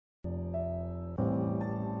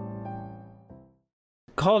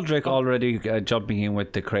Caldrick already jumping in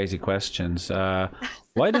with the crazy questions.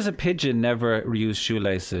 Why does a pigeon never use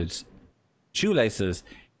shoelaces? Shoelaces.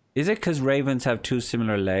 Is it because ravens have two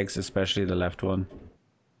similar legs, especially the left one?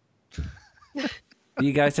 Do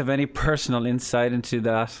you guys have any personal insight into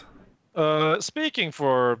that? Speaking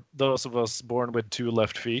for those of us born with two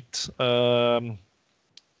left feet,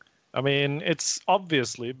 I mean, it's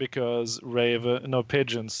obviously because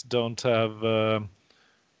pigeons don't have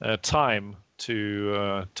time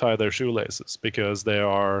to tie their shoelaces because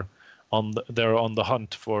they're on the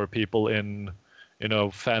hunt for people in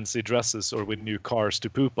fancy dresses or with new cars to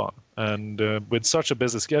poop on. And with such a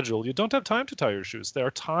busy schedule, you don't have time to tie your shoes. They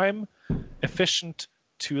are time efficient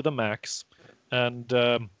to the max. And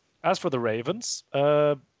as for the ravens,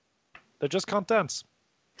 they just can't dance.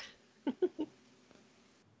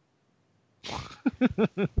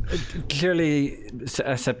 Clearly,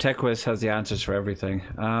 Septequis has the answers for everything.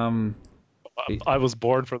 I was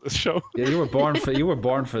born for this show. Yeah, you were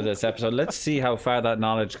born for this episode. Let's see how far that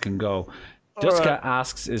knowledge can go. Jessica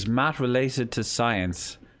asks, "Is math related to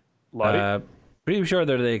science?" Pretty sure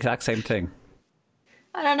they're the exact same thing.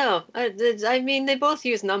 I don't know. I mean, they both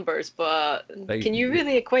use numbers, but can you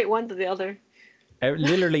really equate one to the other?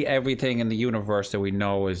 Literally everything in the universe that we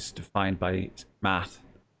know is defined by math.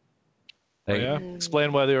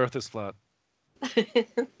 Explain why the Earth is flat.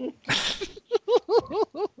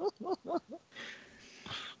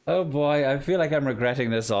 Oh boy, I feel like I'm regretting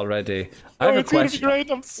this already. I have a question. Great.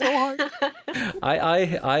 I'm so hard.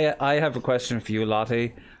 I have a question for you,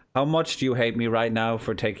 Lottie. How much do you hate me right now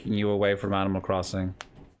for taking you away from Animal Crossing?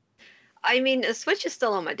 I mean, the Switch is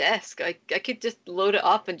still on my desk. I could just load it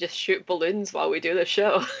up and just shoot balloons while we do the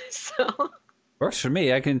show. So works for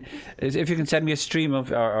me. I can, if you can send me a stream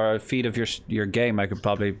of or a feed of your game, I could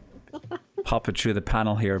probably pop it through the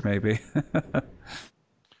panel here, maybe.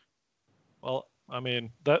 Well, I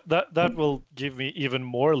mean, that will give me even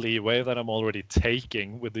more leeway than I'm already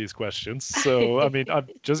taking with these questions. So, I mean,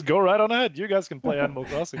 just go right on ahead. You guys can play Animal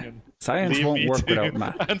Crossing and science won't work without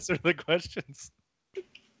math. Answer the questions.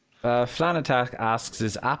 Flanattack asks,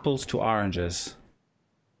 "Is apples to oranges?"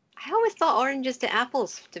 I always thought oranges to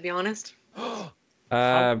apples, to be honest.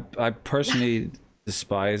 I personally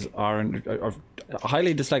despise orange, or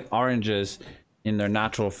highly dislike oranges in their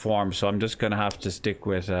natural form. So I'm just gonna have to stick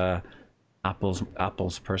with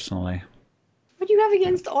apples personally. What do you have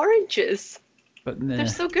against oranges? But they're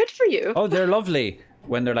so good for you. Oh, they're lovely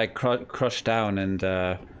when they're like crushed down and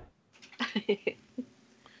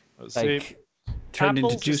like turned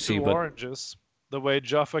into juicy. But oranges, the way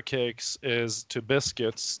Jaffa cakes is to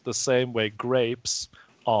biscuits, the same way grapes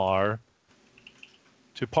are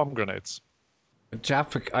to pomegranates.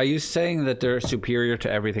 Jaffa, are you saying that they're superior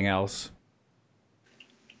to everything else?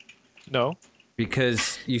 No.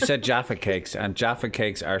 Because you said Jaffa cakes, and Jaffa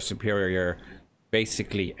cakes are superior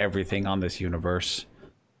basically everything on this universe.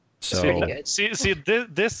 So see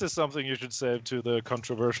this is something you should save to the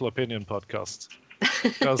controversial opinion podcast.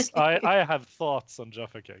 Because I have thoughts on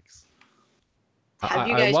Jaffa cakes.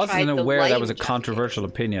 I wasn't aware that was a controversial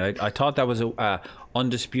opinion. I thought that was a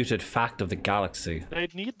undisputed fact of the galaxy. They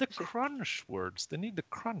need the crunch words. They need the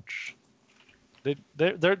crunch.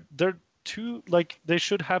 They're too, like, they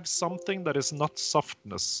should have something that is not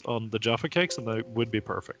softness on the Jaffa cakes, and they would be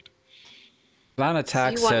perfect.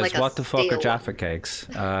 Flanattack says, like, "What the fuck are Jaffa cakes?"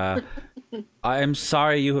 I am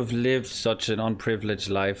sorry you have lived such an unprivileged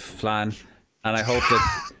life, Flan, and I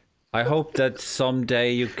hope that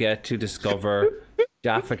someday you get to discover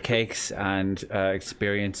Jaffa cakes and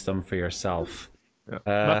experience them for yourself. Yeah.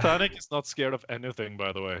 Matanic is not scared of anything,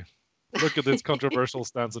 by the way. Look at this controversial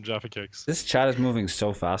stance on Jaffa cakes. This chat is moving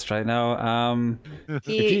so fast right now.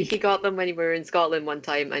 He got them when we were in Scotland one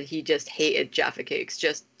time, and he just hated Jaffa cakes.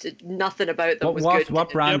 Just nothing about them was good.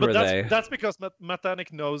 What brand were they? That's because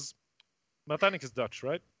Matanic knows. Matanic is Dutch,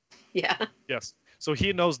 right? Yeah. Yes. So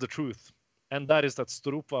he knows the truth, and that is that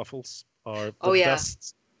stroopwafels are the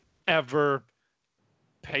best ever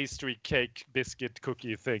pastry cake biscuit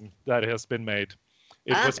cookie thing that has been made.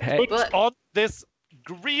 It was put on this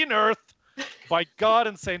green earth by God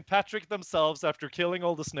and St. Patrick themselves after killing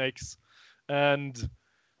all the snakes, and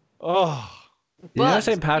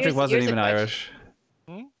St. Patrick wasn't even Irish.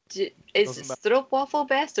 Is stroopwafel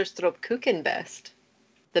best or stroopkuchen best?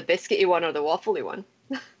 The biscuity one or the waffly one?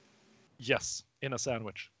 Yes, in a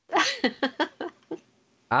sandwich.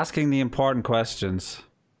 Asking the important questions.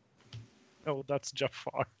 Oh, that's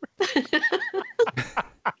Jafar.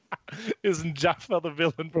 Isn't Jaffa the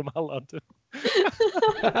villain from Aladdin?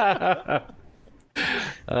 I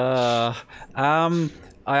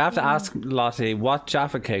have to ask Lottie, what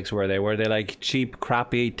Jaffa cakes were they? Were they like cheap,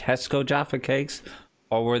 crappy Tesco Jaffa cakes?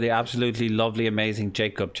 Or were they absolutely lovely, amazing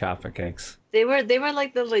Jacob Jaffa cakes? They were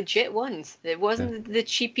like the legit ones. It wasn't the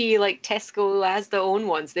cheapy like Tesco Asda own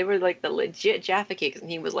ones. They were like the legit Jaffa cakes,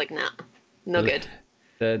 and he was like, "Nah, no good."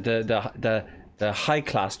 The high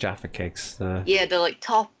class Jaffa cakes. Yeah, the like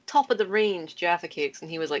top of the range Jaffa cakes,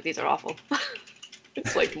 and he was like, "These are awful."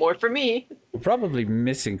 It's like more for me. We're probably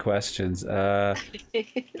missing questions. Doug,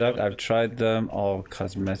 I've tried them all.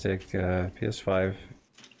 Cosmetic, PS5.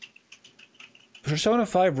 Persona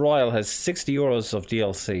 5 Royal has €60 of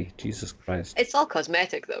DLC. Jesus Christ. It's all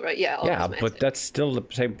cosmetic though, right? Yeah, all cosmetic. But that's still the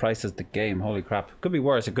same price as the game. Holy crap. Could be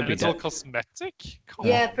worse. It could be it's all cosmetic?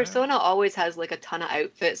 Persona always has like a ton of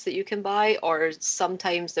outfits that you can buy, or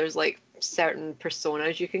sometimes there's like certain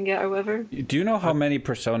personas you can get or whatever. Do you know how many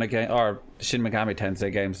Persona games or Shin Megami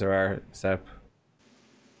Tensei games there are, Sep?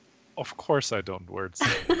 Of course I don't, Words.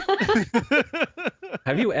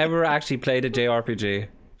 Have you ever actually played a JRPG?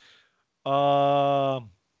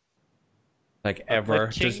 Like ever?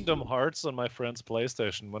 Kingdom Hearts on my friend's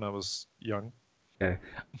PlayStation when I was young. Okay.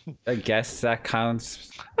 I guess that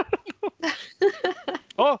counts.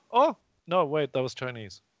 Oh, no, wait, that was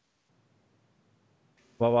Chinese.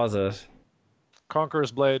 What was it?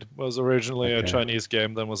 Conqueror's Blade was originally a Chinese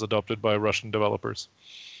game, then was adopted by Russian developers.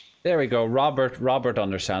 There we go. Robert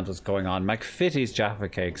understands what's going on. McFitty's Jaffa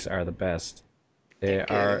cakes are the best. They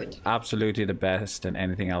are absolutely the best, and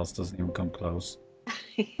anything else doesn't even come close.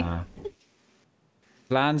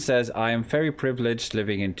 Flan says, I am very privileged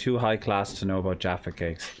living in too high class to know about Jaffa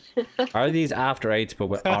cakes. Are these after eights but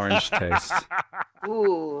with orange taste?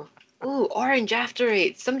 Ooh, orange after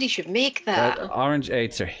eights. Somebody should make that. Orange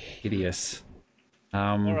eights are hideous.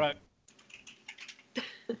 All right.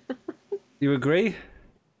 You agree?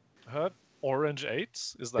 Orange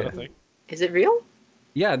eights? Is that a thing? Is it real?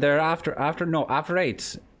 Yeah, they're after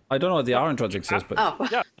eights. I don't know if the orange ones exist,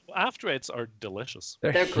 but yeah, after eights are delicious.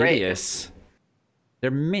 They're hideous. Great.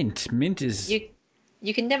 They're mint. Mint is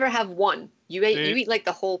you can never have one. You eat like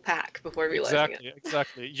the whole pack before realizing it.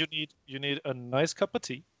 Exactly. You need a nice cup of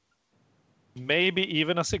tea, maybe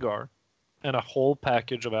even a cigar, and a whole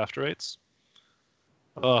package of after eights.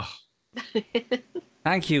 Ugh.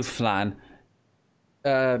 Thank you, Flan.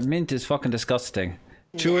 Mint is fucking disgusting.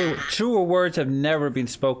 Truer words have never been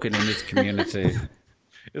spoken in this community.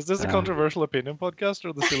 Is this a controversial opinion podcast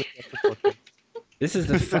or the Silly podcast?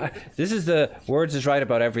 This is the Words is Right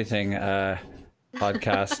About Everything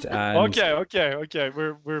podcast. And okay.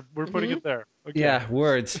 We're putting it there. Okay. Yeah,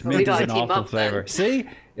 words. Mint is an awful flavor. See,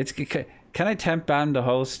 it's. Can I temp ban the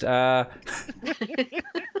host?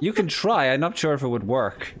 You can try. I'm not sure if it would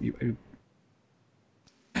work.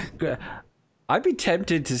 I'd be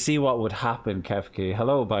tempted to see what would happen, Kefki.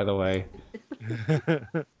 Hello, by the way.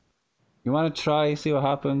 You want to try, see what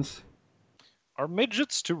happens? Are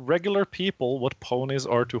midgets to regular people what ponies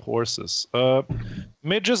are to horses?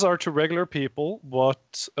 Midgets are to regular people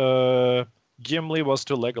what Gimli was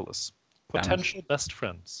to Legolas. Potential best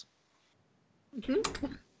friends.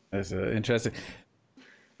 That's interesting.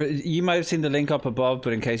 You might have seen the link up above,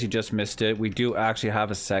 but in case you just missed it, we do actually have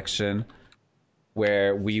a section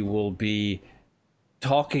where we will be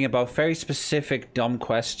talking about very specific dumb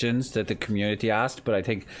questions that the community asked, but I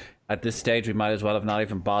think at this stage we might as well have not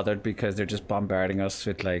even bothered because they're just bombarding us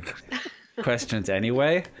with like questions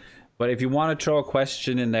anyway. But if you want to throw a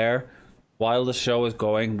question in there while the show is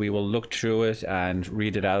going, we will look through it and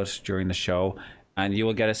read it out during the show, and you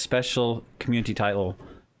will get a special community title,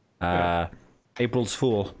 April's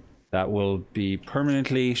Fool, that will be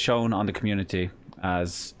permanently shown on the community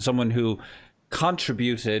as someone who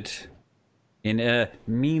contributed in a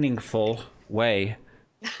meaningful way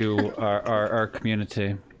to our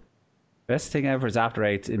community. Best thing ever is after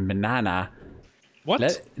eight in banana.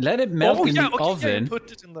 What? Let it melt in the oven. Yeah,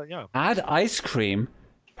 put it in the, Add ice cream.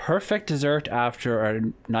 Perfect dessert after a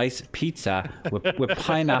nice pizza with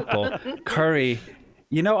pineapple, curry.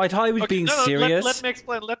 You know, I thought he was being serious. Let me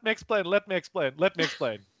explain.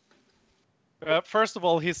 First of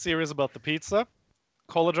all, he's serious about the pizza.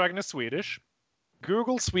 Cola Dragon is Swedish.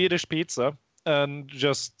 Google Swedish pizza and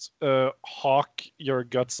just hawk your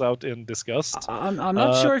guts out in disgust. I'm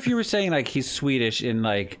not sure if you were saying like he's Swedish in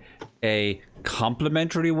like a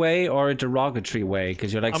complimentary way or a derogatory way,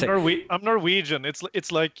 because you're like I'm Norwegian.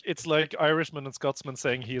 It's like Irishmen and Scotsmen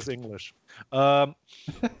saying he is English. And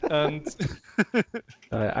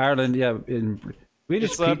Ireland, in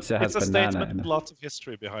Swedish pizza has banana. It's a statement with lots of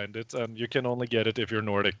history behind it, and you can only get it if you're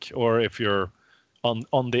Nordic or if you're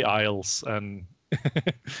on the Isles and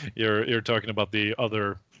you're talking about the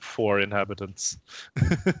other 4 inhabitants.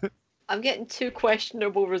 I'm getting 2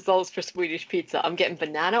 questionable results for Swedish pizza. I'm getting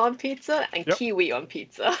banana on pizza and kiwi on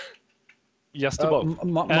pizza. Yes to both.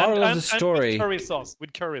 Moral of the story.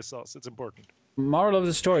 With curry sauce, it's important. Moral of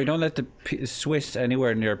the story: don't let the Swiss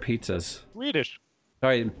anywhere near pizzas. Swedish.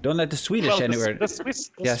 Sorry, don't let the Swedish anywhere. The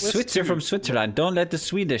Swiss Swiss are from Switzerland. Don't let the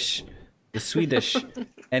Swedish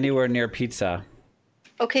anywhere near pizza.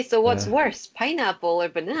 Okay, so what's worse, pineapple or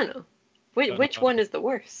banana? Which one is the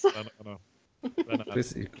worst? No.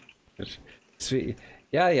 Sweet.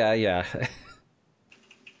 Yeah.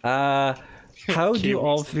 How do you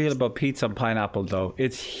all feel about pizza and pineapple though?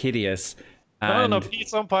 It's hideous. No,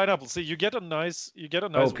 pizza on pineapple. See, you get a nice.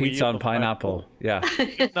 Oh, pizza on pineapple. Yeah.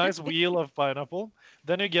 Nice wheel of pineapple.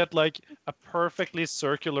 Then you get like a perfectly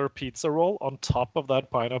circular pizza roll on top of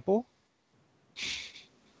that pineapple.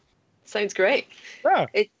 Sounds great. Yeah.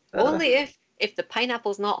 Only if the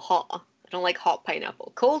pineapple's not hot. I don't like hot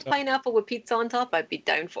pineapple. Cold pineapple with pizza on top, I'd be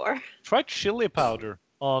down for. Try chili powder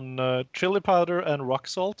and rock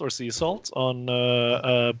salt or sea salt on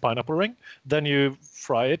a pineapple ring. Then you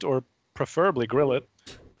fry it or preferably grill it.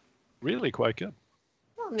 Really quite good.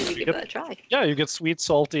 Well, maybe give it a try. Yeah, you get sweet,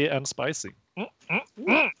 salty, and spicy.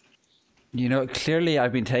 You know, clearly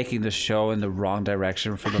I've been taking the show in the wrong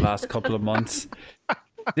direction for the last couple of months.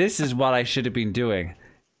 This is what I should have been doing.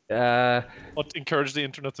 What, encourage the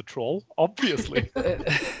internet to troll? Obviously.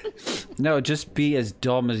 No, just be as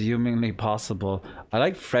dumb as humanly possible. I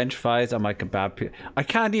like French fries on my kebab. I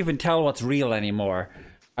can't even tell what's real anymore.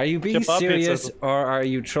 Are you being serious or are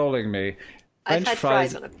you trolling me? French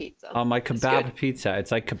fries on a pizza. On my kebab pizza.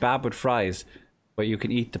 It's like kebab with fries, but you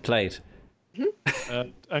can eat the plate.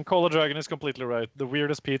 And Cola Dragon is completely right. The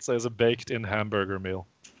weirdest pizza is a baked-in hamburger meal.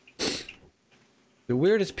 The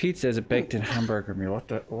weirdest pizza is a baked-in hamburger meal.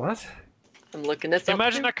 What? I'm looking at something.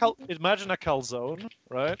 Imagine a calzone,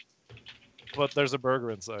 right? But there's a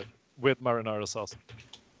burger inside with marinara sauce.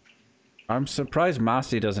 I'm surprised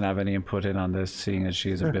Massey doesn't have any input in on this, seeing as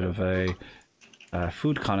she's a bit of a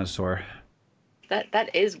food connoisseur.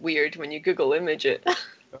 That is weird when you Google image it.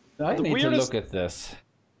 I need to look at this.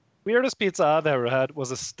 Weirdest pizza I've ever had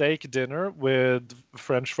was a steak dinner with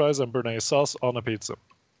French fries and béarnaise sauce on a pizza.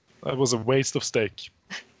 That was a waste of steak.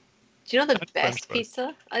 Do you know the best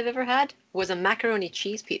pizza I've ever had was a macaroni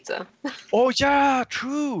cheese pizza? Oh yeah,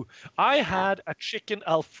 true. I had a chicken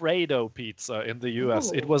Alfredo pizza in the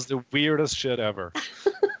US. Ooh. It was the weirdest shit ever.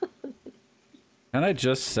 Can I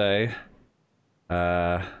just say,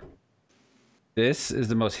 this is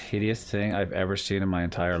the most hideous thing I've ever seen in my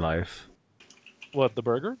entire life. What, the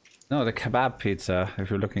burger? No, the kebab pizza, if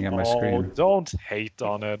you're looking at my screen. Oh, don't hate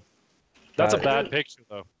on it. That's a bad picture,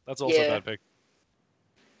 though. That's also a bad picture.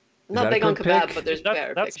 Not big on kebab, but there's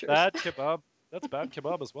better pictures. That's bad kebab. That's bad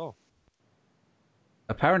kebab as well.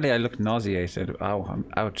 Apparently, I look nauseated. Ow,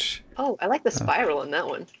 ouch. Oh, I like the spiral in that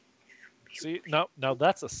one. See, now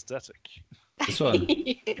that's aesthetic. This one?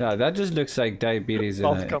 Yeah, that just looks like diabetes in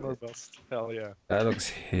it. Color dust. Hell yeah. That looks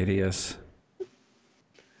hideous.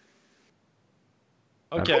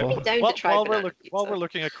 Okay, while we're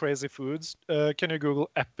looking at crazy foods, can you Google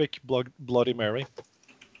Epic Bloody Mary?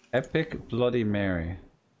 Epic Bloody Mary.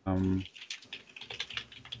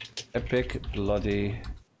 Epic Bloody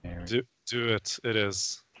Mary. Do it. It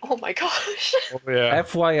is. Oh my gosh. Oh, yeah.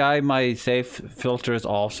 FYI, my safe filters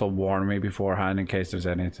also warn me beforehand in case there's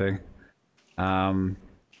anything. Wow.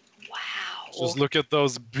 Just look at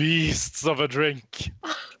those beasts of a drink.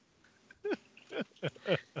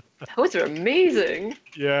 Those are amazing.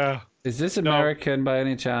 Yeah. Is this American by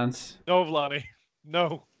any chance? No, Vlani.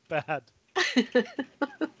 No. Bad.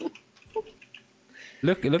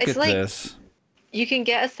 Look at this. You can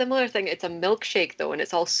get a similar thing. It's a milkshake though, and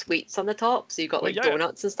it's all sweets on the top. So you got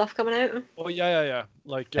donuts and stuff coming out. Oh yeah.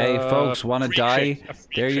 Like. Hey folks, want to die?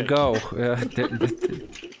 There you go.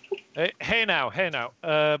 Hey now.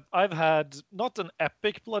 I've had not an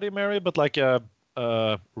epic Bloody Mary, but like a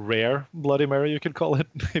rare Bloody Mary, you could call it,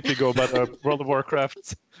 if you go by the World of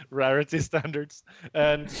Warcraft rarity standards,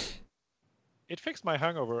 and it fixed my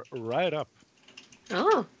hangover right up.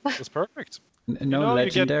 Oh, it was perfect.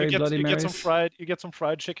 Legendary Bloody Marys. You get some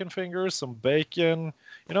fried chicken fingers, some bacon,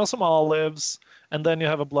 some olives, and then you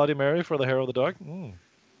have a Bloody Mary for the hair of the dog.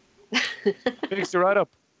 Fixed you right up.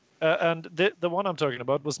 And the one I'm talking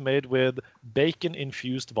about was made with bacon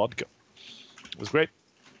infused vodka. It was great.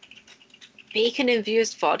 Bacon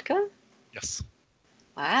infused vodka? Yes.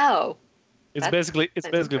 Wow. It's basically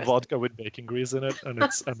vodka with bacon grease in it, and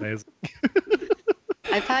it's amazing.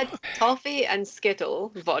 I've had toffee and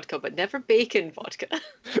Skittle vodka, but never bacon vodka.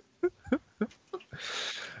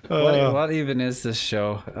 What even is this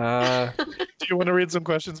show? Do you want to read some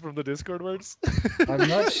questions from the Discord words? I'm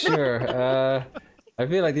not sure. I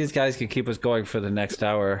feel like these guys could keep us going for the next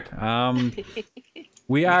hour.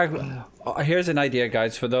 We are. Here's an idea,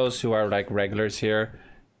 guys. For those who are like regulars here,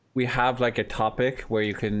 we have like a topic where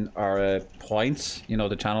you can points. You know,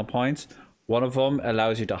 the channel points. One of them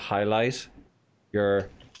allows you to highlight your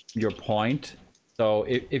point. So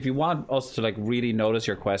if you want us to like really notice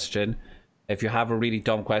your question, if you have a really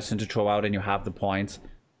dumb question to throw out and you have the points,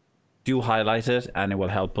 do highlight it, and it will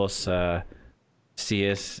help us see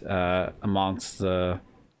it amongst the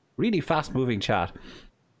really fast-moving chat.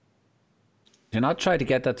 Do not try to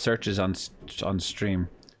get that searches on stream.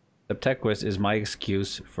 The tech quiz is my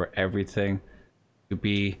excuse for everything to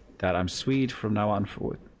be that I'm Swede from now on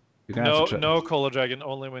forward. No, Cola Dragon,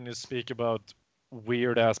 only when you speak about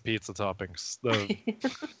weird-ass pizza toppings.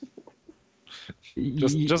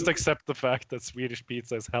 Just accept the fact that Swedish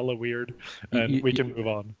pizza is hella weird, and we can move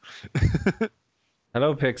on.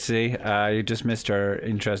 Hello, Pixie. You just missed our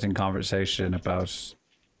interesting conversation about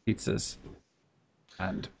pizzas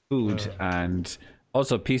and food, and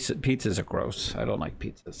also pizzas are gross. I don't like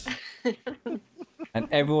pizzas. And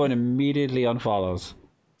everyone immediately unfollows.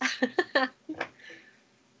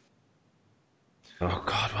 Oh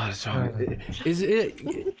God, what is wrong?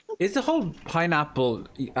 Is the whole pineapple?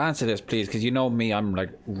 Answer this, please, because you know me. I'm like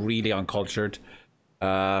really uncultured.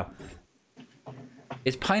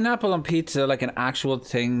 Is pineapple on pizza like an actual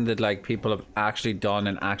thing that like people have actually done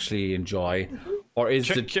and actually enjoy, or is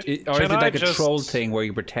it like a troll thing where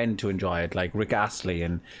you pretend to enjoy it, like Rick Astley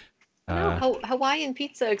and? No, Hawaiian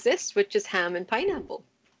pizza exists, which is ham and pineapple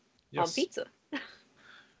on pizza.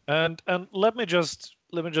 And let me just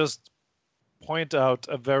point out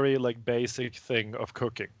a very like basic thing of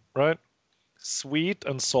cooking, right? Sweet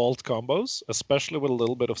and salt combos, especially with a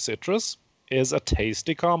little bit of citrus, is a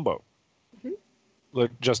tasty combo. Mm-hmm.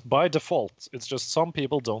 Like just by default, it's just some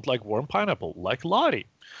people don't like warm pineapple, like Lottie,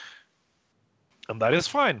 and that is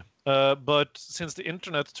fine. But since the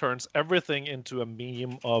internet turns everything into a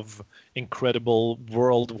meme of incredible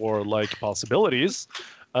World War-like possibilities,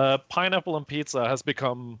 pineapple on pizza has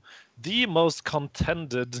become the most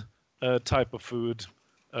contended type of food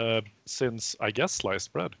since, I guess,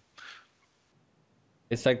 sliced bread.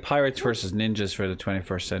 It's like pirates versus ninjas for the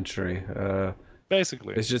 21st century.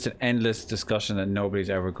 Basically. It's just an endless discussion that nobody's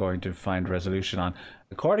ever going to find resolution on.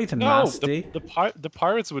 According to Nasty... the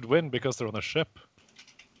pirates would win because they're on a ship.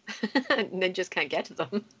 Ninjas can't get to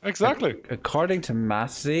them. Exactly. According to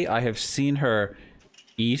Massey, I have seen her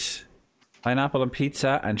eat pineapple on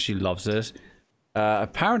pizza and she loves it.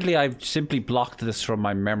 Apparently, I've simply blocked this from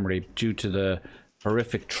my memory due to the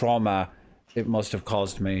horrific trauma it must have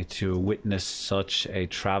caused me to witness such a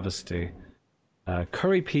travesty.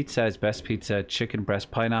 Curry pizza is best pizza. Chicken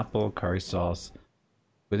breast, pineapple, curry sauce.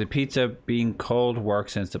 With the pizza being cold, work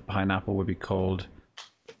since the pineapple would be cold.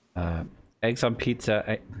 Eggs on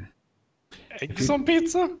pizza. Eggs on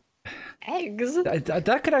pizza? Eggs?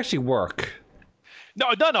 That could actually work. No,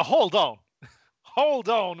 hold on. Hold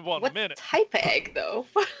on one minute. What type of egg, though?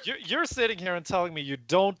 You're sitting here and telling me you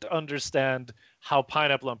don't understand how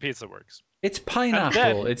pineapple on pizza works. It's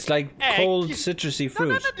pineapple. It's like cold, citrusy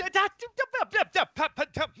fruit.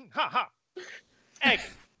 Egg.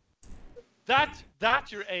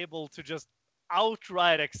 That you're able to just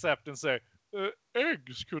outright accept and say,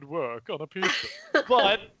 eggs could work on a pizza.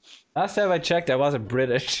 But last time I checked, I wasn't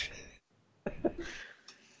British.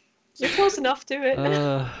 You're close enough to it.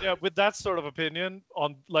 Yeah, with that sort of opinion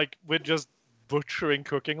on like with just butchering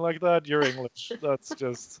cooking like that, you're English. That's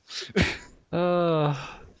just.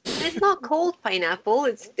 It's not cold pineapple.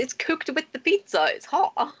 It's cooked with the pizza. It's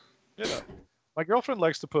hot. Yeah, my girlfriend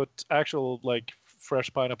likes to put actual like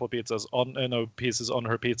fresh pineapple pizzas on pieces on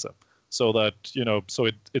her pizza, so that so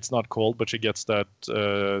it's not cold, but she gets that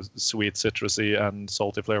sweet, citrusy, and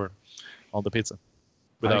salty flavor on the pizza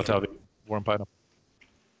without having warm pineapple.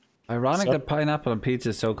 Ironic that pineapple on pizza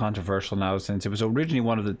is so controversial now, since it was originally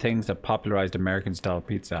one of the things that popularized American-style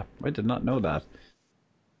pizza. I did not know that.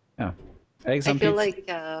 Yeah, eggs on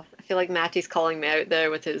pizza. I feel like Matty's calling me out there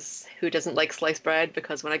with his who doesn't like sliced bread,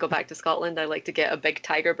 because when I go back to Scotland, I like to get a big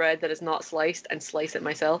tiger bread that is not sliced and slice it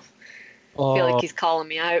myself. I feel like he's calling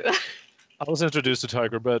me out. I was introduced to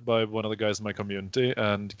tiger bread by one of the guys in my community,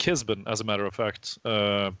 and Kisben, as a matter of fact,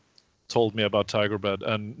 told me about tiger bread,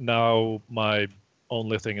 and now my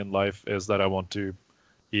only thing in life is that I want to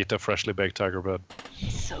eat a freshly baked tiger bread.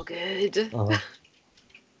 So good.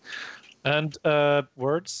 And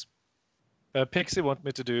words. Pixie want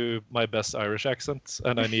me to do my best Irish accent,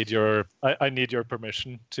 and I need your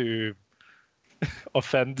permission to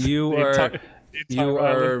offend. You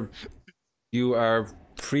are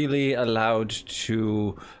freely allowed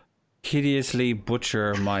to hideously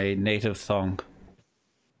butcher my native tongue.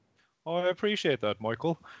 Oh, I appreciate that,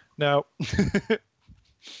 Michael. Now,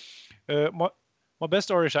 my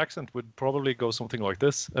best Irish accent would probably go something like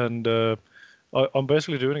this, and I'm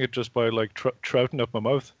basically doing it just by like trouting up my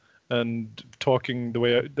mouth and talking the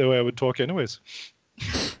way I would talk anyways.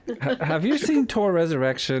 Have you seen Thor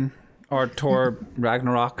Resurrection or Thor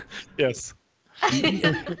Ragnarok? Yes.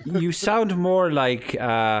 You sound more like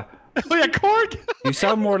oh yeah, Korg. You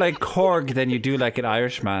sound more like Korg than you do like an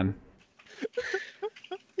Irishman.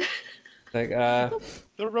 Like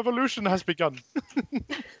the revolution has begun.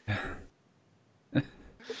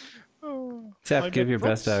 Sepp, give your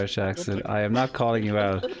best Irish accent. I am not calling you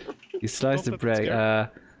out. You slice the bread.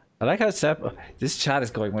 I like how Sepp. This chat is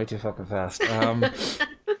going way too fucking fast.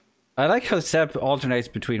 I like how Sepp alternates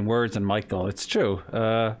between words and Michael. It's true.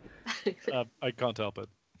 I can't help it.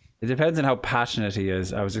 It depends on how passionate he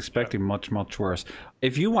is. I was expecting much, much worse.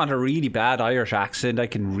 If you want a really bad Irish accent, I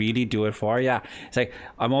can really do it for you. It's like,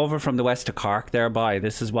 I'm over from the west of Cork thereby.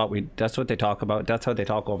 That's what they talk about. That's how they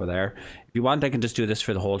talk over there. If you want, I can just do this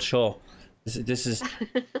for the whole show. This is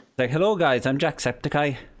like, hello guys, I'm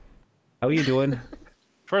Jacksepticeye. How are you doing?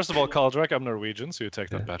 First of all, Kaldrak, I'm Norwegian, so you take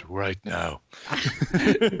that bet right now.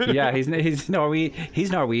 Yeah, he's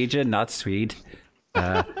Norwegian, not Swede.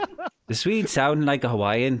 The Swede sounding like a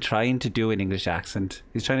Hawaiian trying to do an English accent.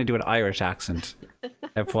 He's trying to do an Irish accent.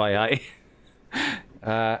 FYI.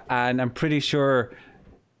 And I'm pretty sure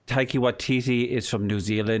Taika Waititi is from New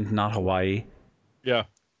Zealand, not Hawaii. Yeah.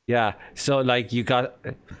 Yeah. So like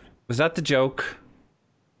was that the joke?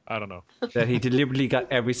 I don't know. That he deliberately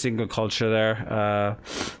got every single culture there.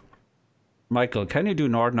 Michael, can you do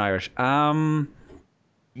Northern Irish? No,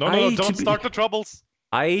 don't start the troubles.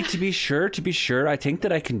 To be sure, I think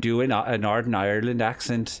that I can do a Northern Ireland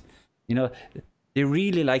accent. You know, they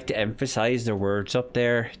really like to emphasize their words up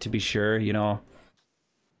there, to be sure, you know.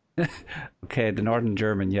 Okay, the Northern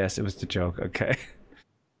German, yes, it was the joke, okay.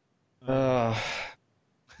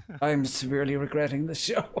 I'm severely regretting the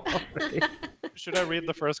show already. Should I read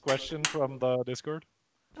the first question from the Discord?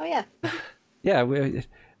 Oh, yeah.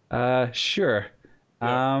 Yeah, sure.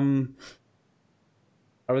 Yeah.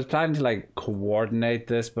 I was planning to like coordinate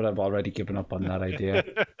this, but I've already given up on that idea.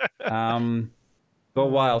 Go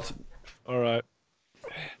wild. All right.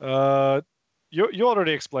 You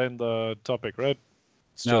already explained the topic, right?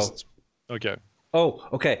 Okay. Oh,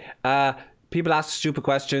 okay. People ask stupid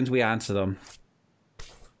questions, we answer them.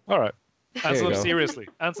 All right. Answer them seriously.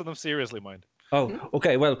 Answer them seriously, mind. Oh,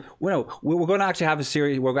 okay. Well, we're going to actually have a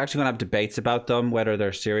series. We're actually going to have debates about them. Whether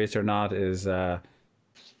they're serious or not is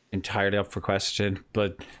entirely up for question.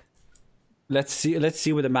 But let's see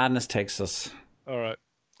where the madness takes us. All right.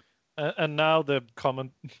 And now the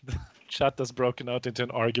chat has broken out into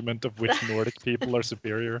an argument of which Nordic people are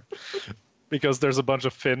superior. Because there's a bunch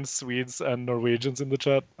of Finns, Swedes, and Norwegians in the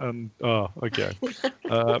chat, and okay.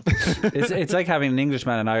 It's like having an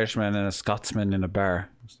Englishman, an Irishman, and a Scotsman in a bar.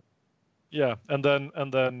 Yeah, and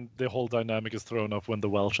then the whole dynamic is thrown off when the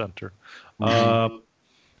Welsh enter. Mm-hmm.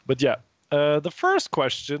 But yeah, the first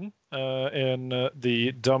question in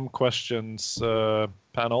the dumb questions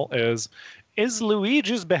panel is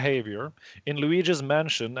Luigi's behavior in Luigi's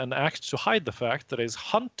Mansion an act to hide the fact that he's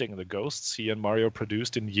hunting the ghosts he and Mario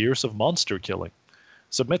produced in years of monster killing?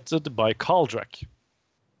 Submitted by Kaldrak.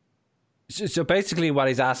 So basically what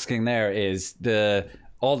he's asking there is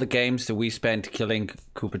all the games that we spent killing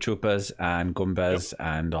Koopa Troopas and Goombas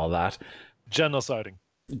and all that. Genocide.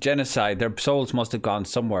 Their souls must have gone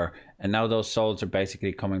somewhere, and now those souls are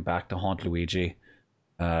basically coming back to haunt Luigi.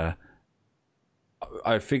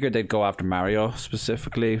 I figured they'd go after Mario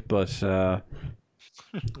specifically, but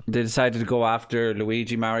they decided to go after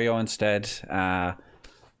Luigi Mario instead.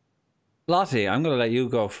 Lottie, I'm going to let you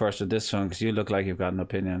go first with this one because you look like you've got an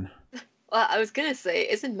opinion. Well, I was going to say,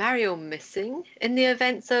 isn't Mario missing in the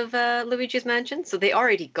events of Luigi's Mansion? So they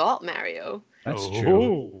already got Mario. That's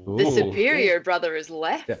true. The superior brother is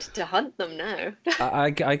left to hunt them now.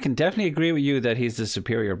 I can definitely agree with you that he's the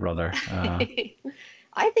superior brother.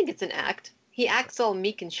 I think it's an act. He acts all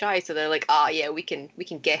meek and shy, so they're like, yeah, we can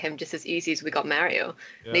get him just as easy as we got Mario.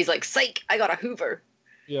 Yeah. And he's like, psych, I got a Hoover.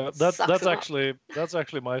 Yeah, that's actually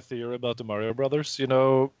my theory about the Mario Brothers.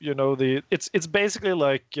 It's basically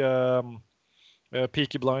like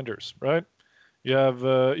Peaky Blinders, right? You have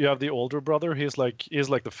the older brother. He's like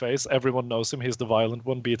the face. Everyone knows him. He's the violent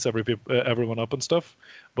one, beats everyone up and stuff.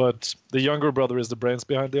 But the younger brother is the brains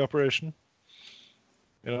behind the operation.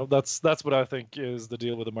 That's what I think is the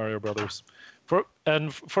deal with the Mario Brothers. For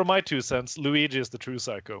my 2 cents, Luigi is the true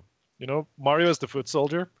psycho. Mario is the foot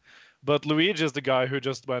soldier, but Luigi is the guy who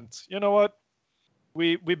just went, you know what?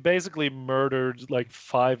 We basically murdered like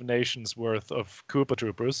 5 nations worth of Koopa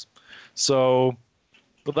Troopers. So,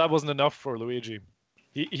 but that wasn't enough for Luigi.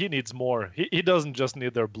 He needs more. He doesn't just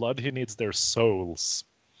need their blood, he needs their souls.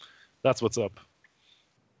 That's what's up.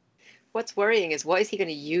 What's worrying is what is he going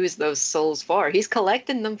to use those souls for? He's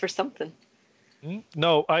collecting them for something.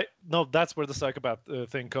 No, that's where the psychopath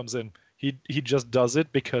thing comes in. He just does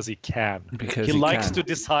it because he can. Because he likes to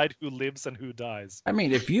decide who lives and who dies. I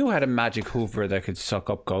mean, if you had a magic Hoover that could suck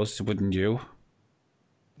up ghosts, wouldn't you?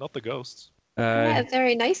 Not the ghosts. Yeah, a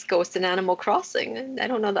very nice ghost in Animal Crossing. I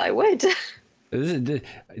don't know that I would.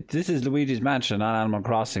 This is Luigi's Mansion, not Animal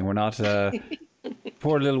Crossing. We're not.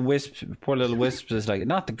 Poor little Wisp is like,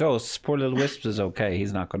 not the ghosts. Poor little Wisp is okay.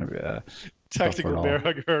 He's not going to be. Tactical bear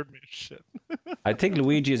hug heard me. Shit. I think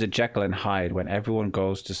Luigi is a Jekyll and Hyde. When everyone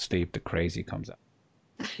goes to sleep, the crazy comes out.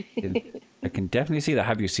 I can definitely see that.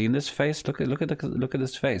 Have you seen this face? Look at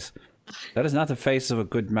this face. That is not the face of a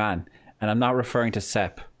good man, and I'm not referring to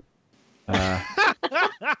Sepp.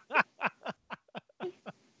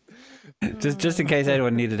 Just in case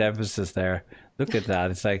anyone needed emphasis there. Look at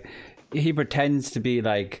that. It's like he pretends to be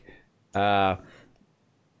like docile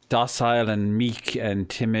and meek and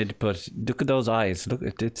timid, but look at those eyes. Look,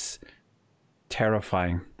 it's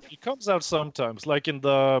terrifying. He comes out sometimes, like in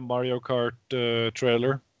the Mario Kart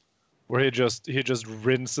trailer, where he just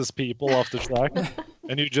rinses people off the track,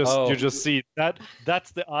 and you just see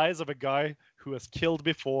that's the eyes of a guy who has killed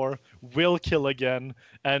before, will kill again,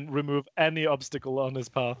 and remove any obstacle on his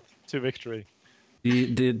path to victory.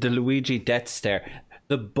 The Luigi death stare,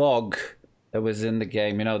 the bug that was in the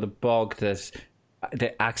game, the bug that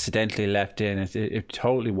they accidentally left in, it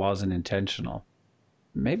totally wasn't intentional.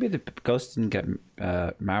 Maybe the ghost didn't get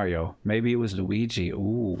Mario. Maybe it was Luigi.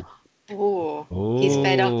 Ooh, he's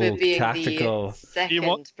fed up with being tactical. The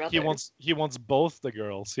second brother. He wants both the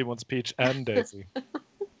girls. He wants Peach and Daisy.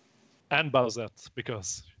 And Bowsette,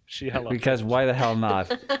 because she Because why the hell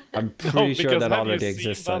not? I'm pretty sure that already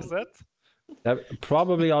exists. That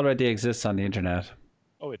probably already exists on the internet.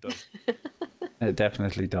 Oh, it does. It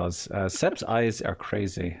definitely does. Sepp's eyes are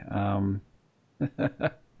crazy.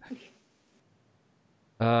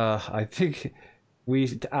 I think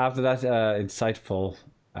after that insightful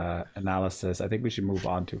analysis, I think we should move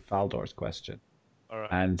on to Faldor's question. All right.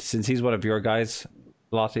 And since he's one of your guys,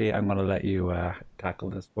 Lottie, I'm going to let you tackle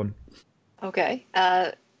this one. Okay.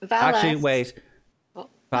 Val actually, asked... wait.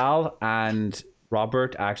 Val and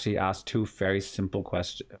Robert actually asked two very simple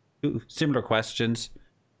questions, two similar questions.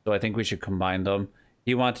 So I think we should combine them.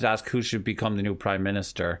 He wanted to ask who should become the new prime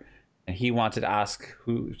minister, and Val wanted to ask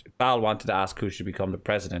who should become the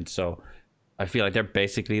president. So I feel like they're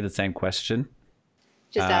basically the same question.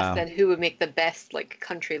 Just ask then who would make the best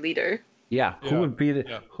country leader. Yeah, who would be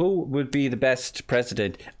the best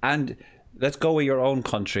president? And let's go with your own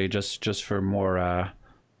country just for more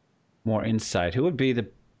insight. Who would be the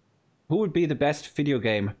best video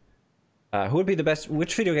game?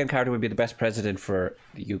 Which video game character would be the best president for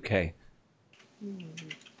the UK?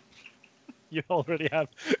 You already have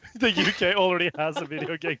the UK already has a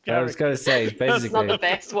video game character. I was going to say basically that's not the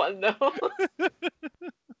best one though.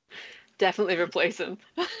 Definitely replace him.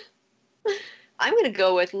 I'm going to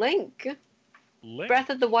go with Link. Breath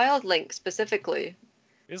of the Wild Link specifically.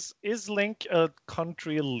 Is Link a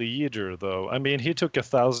country leader though? I mean, he took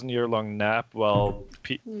 1,000-year-long nap while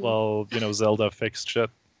Zelda fixed shit.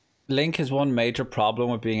 Link has one major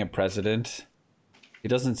problem with being a president. He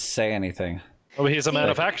doesn't say anything. Oh, he's a man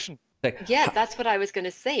of action. Yeah, that's what I was going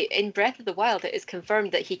to say. In Breath of the Wild, it is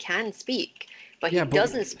confirmed that he can speak, but he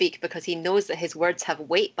doesn't speak because he knows that his words have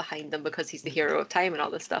weight behind them because he's the hero of time and all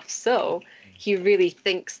this stuff. So he really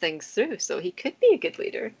thinks things through. So he could be a good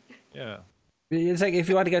leader. Yeah. It's like if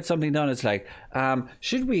you want to get something done, it's like,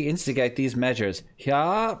 should we instigate these measures?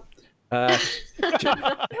 Yeah.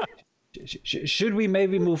 Should we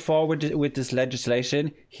maybe move forward with this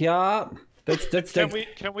legislation? Yeah.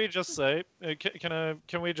 Can we just say?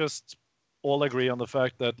 Can we just all agree on the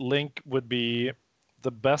fact that Link would be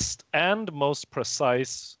the best and most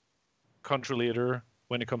precise country leader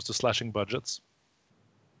when it comes to slashing budgets?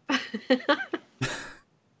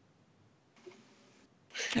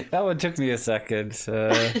 That one took me a second.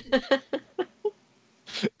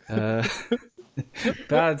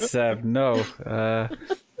 Bad Seb, no.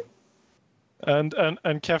 And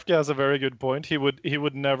Kefka has a very good point. He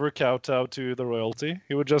would never kowtow to the royalty.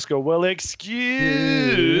 He would just go, "Well,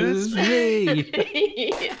 excuse me."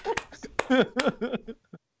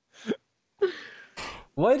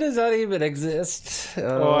 Why does that even exist?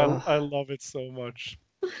 I love it so much.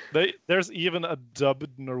 There's even a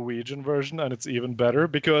dubbed Norwegian version, and it's even better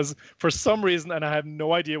because for some reason, and I have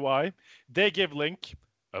no idea why, they give Link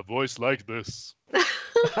a voice like this.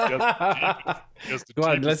 Go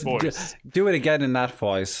on, let's do it again in that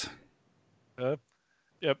voice.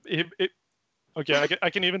 Yep. Okay, I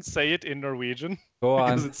can even say it in Norwegian. Go on.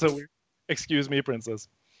 Because it's so weird. Excuse me, princess.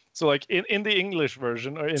 So like in the English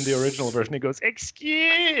version or in the original version, he goes,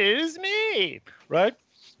 "Excuse me," right?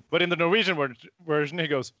 But in the Norwegian version, he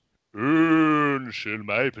goes, "Unnskyld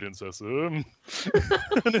meg, prinsesse."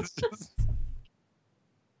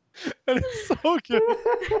 And it's so good.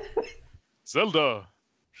 Zelda,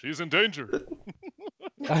 she's in danger.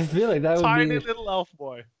 I feel like that would Tiny be little elf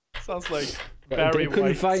boy. Sounds like very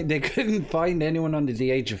white. They couldn't find anyone under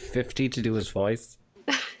the age of 50 to do his voice.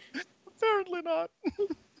 Apparently not.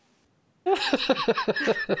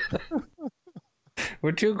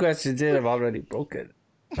 We're 2 questions in, I'm already broken.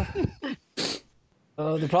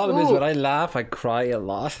 The problem is when I laugh, I cry a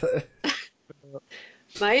lot.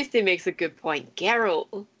 Maesty makes a good point.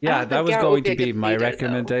 Geralt. Yeah, that was going to be my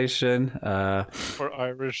recommendation. For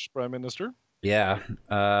Irish Prime Minister? Yeah.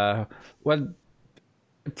 Well,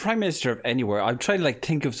 Prime Minister of anywhere. I'm trying to like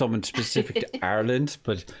think of someone specific to Ireland,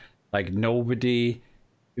 but like nobody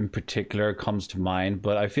in particular comes to mind.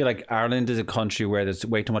 But I feel like Ireland is a country where there's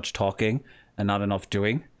way too much talking and not enough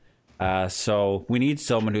doing. So we need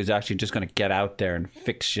someone who's actually just going to get out there and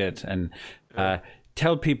fix shit and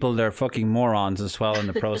tell people they're fucking morons as well in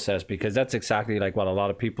the process, because that's exactly like what a lot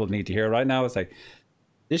of people need to hear right now. It's like,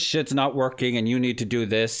 this shit's not working and you need to do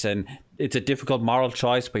this, and it's a difficult moral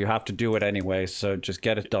choice, but you have to do it anyway, so just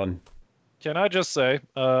get it done. Can I just say,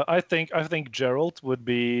 I think Geralt would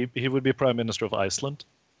be Prime Minister of Iceland.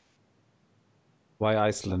 Why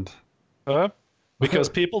Iceland? Because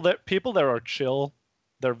people there are chill.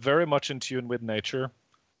 They're very much in tune with nature.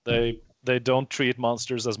 They don't treat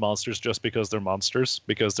monsters as monsters just because they're monsters,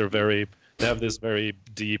 because they have this very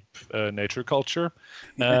deep nature culture,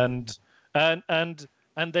 and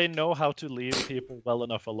they know how to leave people well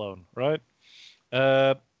enough alone, right?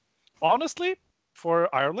 Honestly, for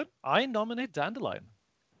Ireland, I nominate Dandelion.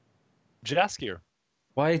 Jaskier.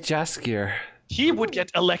 Why Jaskier? He would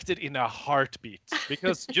get elected in a heartbeat,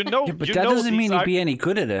 because yeah, but that doesn't mean he'd be any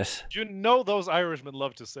good at it. You know those Irishmen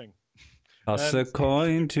love to sing. Toss a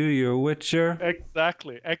coin to your witcher.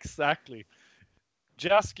 Exactly.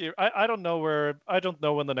 Jaskier. I don't know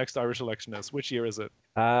when the next Irish election is. Which year is it?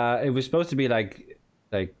 It was supposed to be like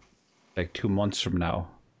 2 months from now.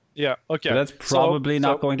 Yeah. Okay. So that's probably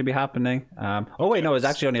not going to be happening. Oh wait, no, it's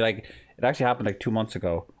actually only it actually happened like 2 months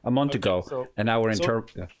ago, a month ago, and now we're in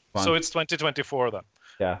So it's 2024 then.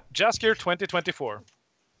 Yeah. Jaskier 2024.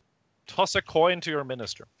 Toss a coin to your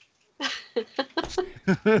minister.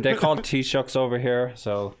 They're called Taoiseachs over here,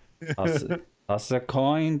 so toss a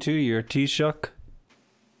coin to your Taoiseach.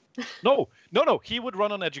 No. He would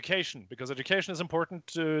run on education, because education is important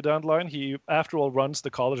to Dandelion. He, after all, runs the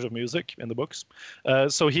College of Music in the books.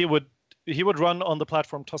 So he would run on the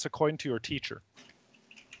platform Toss a coin to your teacher.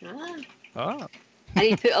 And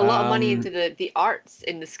he put a lot of money into the arts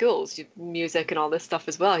in the schools, music and all this stuff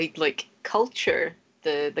as well. He'd like culture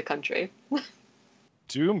the country.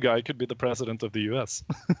 Doom guy could be the president of the US.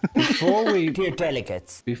 Dear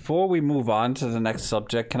delegates. Before we move on to the next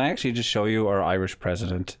subject, can I actually just show you our Irish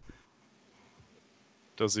president?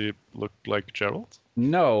 Does he look like Gerald?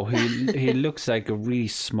 No, he looks like a really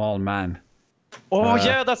small man. Oh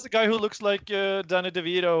yeah, that's the guy who looks like Danny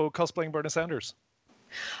DeVito cosplaying Bernie Sanders.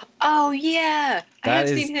 Oh yeah, I have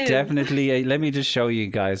seen him. Definitely. Let me just show you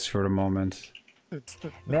guys for a moment.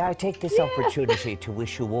 May I take this opportunity to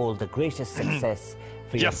wish you all the greatest success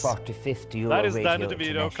for your 45th Euro that is Radio Danny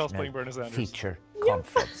DeVito cosplaying Bernie International Sanders. Feature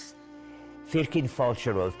Conference. Firkin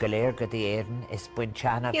Falcher of Galerga the Erin is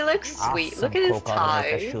Bunchana. He looks sweet. Look at his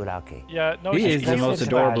tie. Yeah, no, he is the most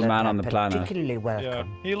adorable man on the planet. Particularly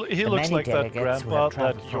welcome. Yeah, he looks like that grandpa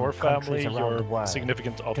that your family, your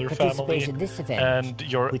significant other family, and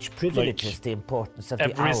your which privileges the importance of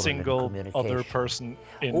every single other person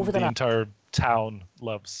in the entire town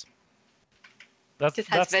loves. Just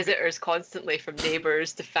has visitors constantly, from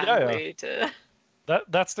neighbors to family to.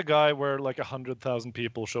 That's the guy where like 100,000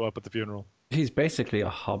 people show up at the funeral. He's basically a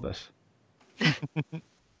hobbit.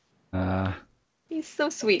 He's so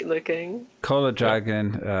sweet looking. Cola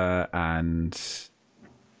Dragon and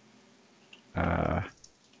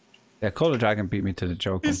Cola Dragon beat me to the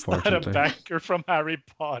joke. Is unfortunately. That a banker from Harry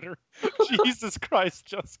Potter? Jesus Christ,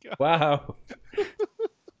 Jessica. Wow.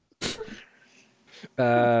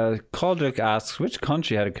 Caldrick asks, which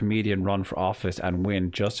country had a comedian run for office and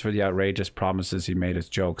win just for the outrageous promises he made as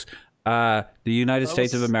jokes? The United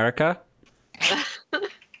States of America?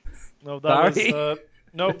 No,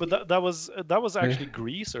 that was actually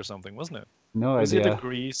Greece or something, wasn't it? No was idea. Was it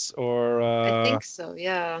Greece or? I think so.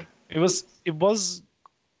 Yeah. It was.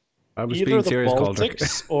 I was either being the serious,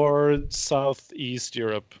 Baltics or Southeast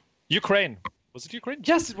Europe. Ukraine. Was it Ukraine?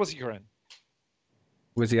 Yes, it was Ukraine.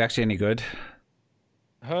 Was he actually any good?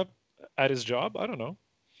 At his job? I don't know.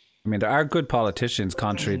 I mean, there are good politicians,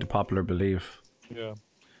 contrary to popular belief. Yeah.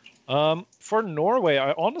 For Norway,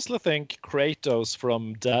 I honestly think Kratos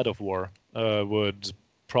from Dad of War would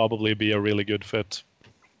probably be a really good fit.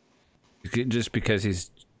 Just because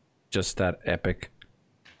he's just that epic.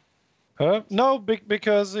 No,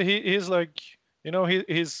 because he's like,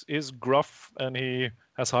 he's gruff and he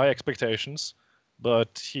has high expectations,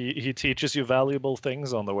 but he teaches you valuable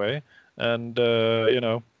things on the way, and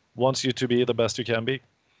wants you to be the best you can be.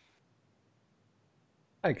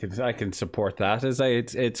 I can support that.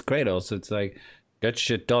 It's Kratos. It's like, get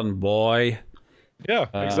shit done, boy. Yeah,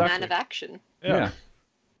 exactly. Man of action. Yeah.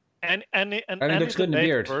 And it looks good in the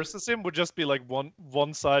beard. Versus him would just be like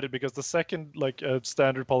one-sided, because the second like a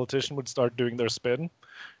standard politician would start doing their spin,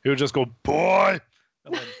 he would just go, boy,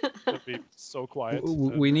 and then it would be so quiet.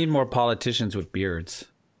 We need more politicians with beards.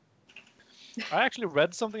 I actually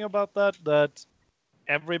read something about that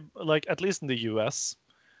at least in the US,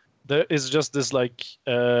 there is just this like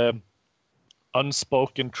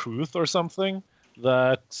unspoken truth or something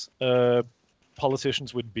that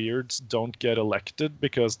politicians with beards don't get elected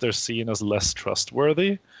because they're seen as less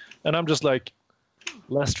trustworthy. And I'm just like,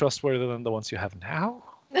 less trustworthy than the ones you have now?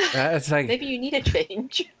 It's like, maybe you need a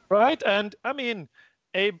change. Right? And I mean,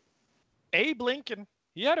 Abe Lincoln,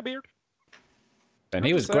 he had a beard. And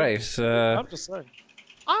he was great. I'm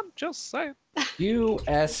just saying.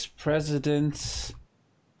 U.S. presidents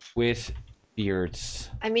with beards.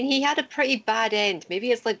 I mean, he had a pretty bad end.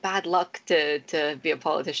 Maybe it's like bad luck to be a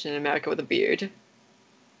politician in America with a beard.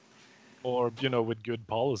 Or, with good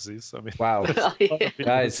policies. I mean, wow.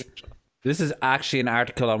 Guys, this is actually an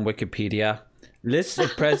article on Wikipedia. List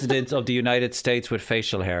of presidents of the United States with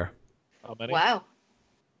facial hair. How many? Wow.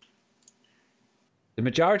 The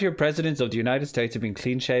majority of presidents of the United States have been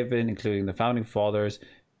clean-shaven, including the founding fathers.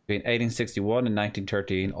 Between 1861 and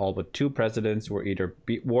 1913, all but 2 presidents wore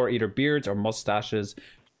either beards or mustaches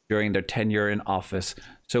during their tenure in office.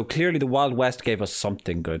 So clearly the Wild West gave us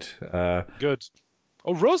something good. Good.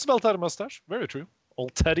 Oh, Roosevelt had a mustache. Very true.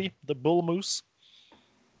 Old Teddy, the bull moose.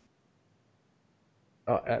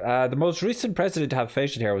 The most recent president to have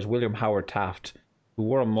facial hair was William Howard Taft, who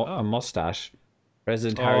wore a mustache.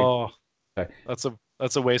 President Harry... Oh,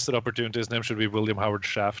 that's a wasted opportunity. His name should be William Howard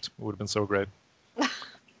Shaft. It would have been so great.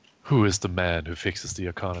 Who is the man who fixes the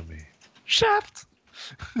economy? Shaft!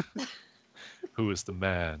 Who is the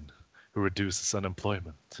man who reduces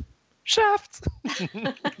unemployment? Shaft!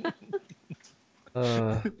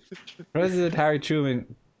 President Harry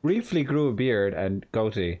Truman briefly grew a beard and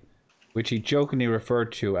goatee, which he jokingly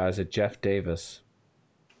referred to as a Jeff Davis,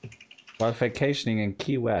 while vacationing in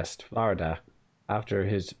Key West, Florida, after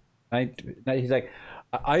his... He's like,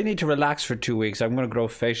 I need to relax for 2 weeks. I'm going to grow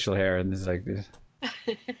facial hair. And it's like this.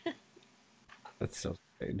 That's so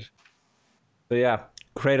strange. So yeah,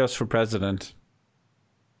 Kratos for president.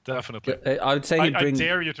 Definitely. I would say I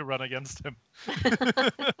dare you to run against him.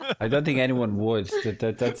 I don't think anyone would.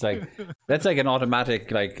 That's like an automatic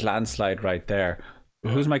like landslide right there.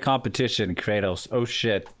 Who's my competition? Kratos. Oh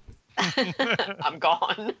shit. I'm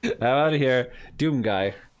gone. I'm out of here. Doom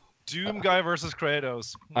guy. Doom guy versus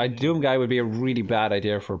Kratos. Doom guy would be a really bad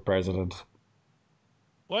idea for president.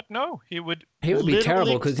 What? No, he would. He would be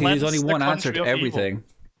terrible because he has only one answer to everything. Evil.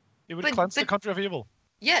 He would cleanse the country of evil.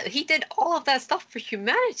 Yeah, he did all of that stuff for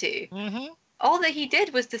humanity. Mm-hmm. All that he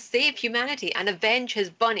did was to save humanity and avenge his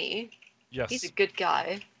bunny. Yes, he's a good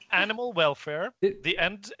guy. Animal welfare, the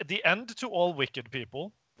end to all wicked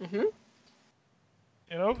people. Mm-hmm.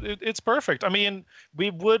 It's perfect. I mean, we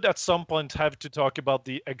would at some point have to talk about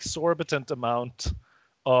the exorbitant amount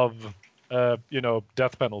of,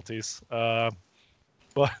 death penalties.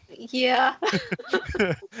 But yeah.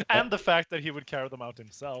 And the fact that he would carry them out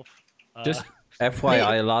himself. Just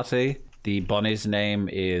FYI, Lottie, the bunny's name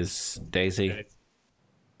is Daisy.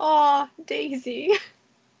 Aw, Daisy.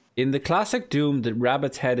 In the classic Doom, the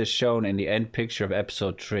rabbit's head is shown in the end picture of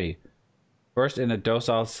episode 3. First in a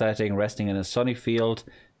docile setting, resting in a sunny field,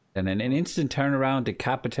 then in an instant turnaround,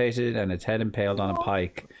 decapitated and its head impaled on a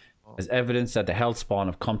pike, as evidence that the Hellspawn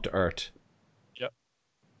have come to Earth. Yep,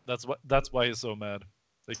 that's why he's so mad.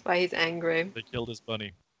 That's why he's angry. They killed his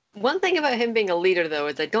bunny. One thing about him being a leader, though,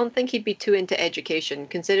 is I don't think he'd be too into education,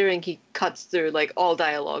 considering he cuts through like all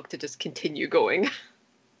dialogue to just continue going.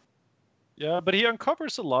 Yeah, but he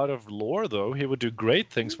uncovers a lot of lore, though. He would do great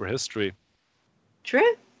things for history.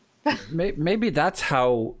 True. Maybe that's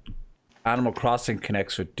how Animal Crossing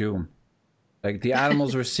connects with Doom. Like, the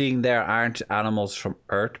animals we're seeing there aren't animals from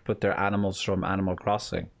Earth, but they're animals from Animal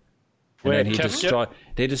Crossing. And then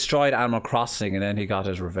they destroyed Animal Crossing, and then he got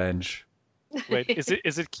his revenge. Wait,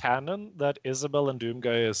 is it canon that Isabelle and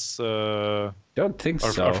Doomguy is don't think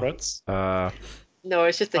so. Are friends? No,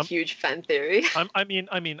 it's just a huge fan theory. I mean,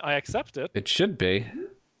 I accept it. It should be.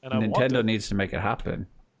 And Nintendo needs to make it happen.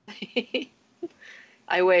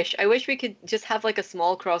 I wish we could just have like a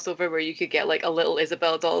small crossover where you could get like a little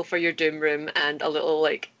Isabelle doll for your Doom room and a little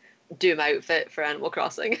like Doom outfit for Animal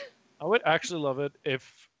Crossing. I would actually love it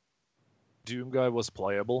if Doomguy was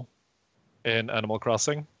playable in Animal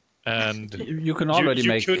Crossing, and you can already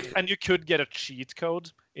you could get a cheat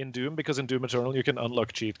code in Doom, because in Doom Eternal you can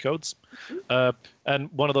unlock cheat codes, and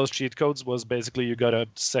one of those cheat codes was basically you got a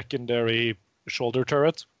secondary shoulder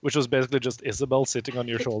turret, which was basically just Isabelle sitting on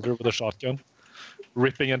your shoulder with a shotgun,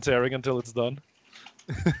 ripping and tearing until it's done.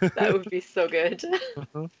 That would be so good.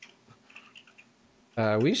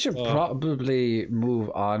 We should probably move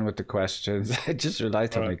on with the questions. I just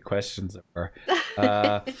realized how many questions there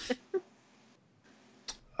were.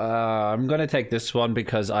 I'm going to take this one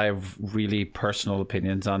because I have really personal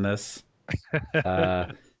opinions on this.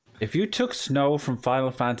 If you took Snow from Final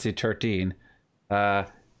Fantasy 13,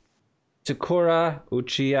 Sakura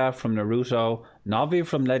Uchiha from Naruto, Navi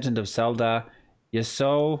from Legend of Zelda,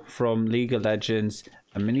 Yasuo from League of Legends,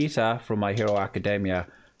 and Mineta from My Hero Academia,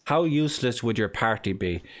 how useless would your party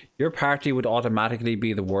be? Your party would automatically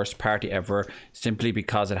be the worst party ever simply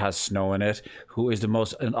because it has Snow in it, who is the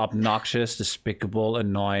most obnoxious, despicable,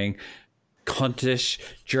 annoying, cuntish,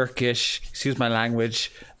 jerkish, excuse my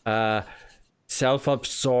language,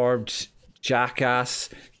 self-absorbed jackass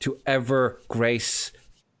to ever grace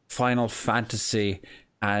Final Fantasy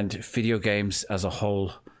and video games as a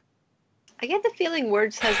whole. I get the feeling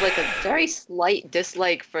Words has like a very slight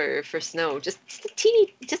dislike for Snow. Just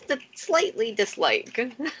a slightly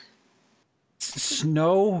dislike.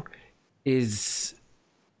 Snow is...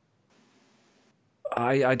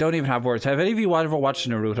 I don't even have words. Have any of you ever watched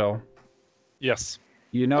Naruto? Yes.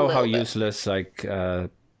 You know how useless like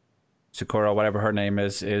Sakura, whatever her name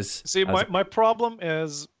is. See, my problem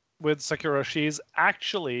is with Sakura. She's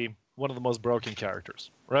actually one of the most broken characters,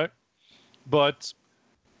 right? But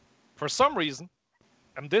for some reason,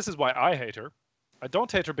 and this is why I hate her, I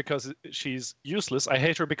don't hate her because she's useless. I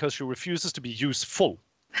hate her because she refuses to be useful.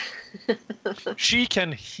 She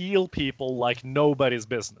can heal people like nobody's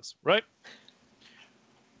business, right?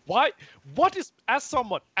 Why? What is, as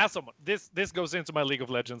someone, this goes into my League of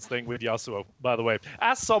Legends thing with Yasuo, by the way.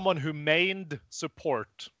 As someone who mained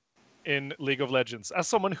support in League of Legends, as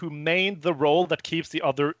someone who mained the role that keeps the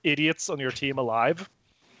other idiots on your team alive,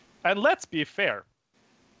 and let's be fair,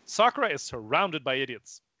 Sakura is surrounded by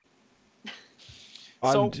idiots.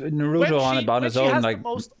 So Naruto on his own, like the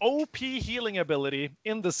most OP healing ability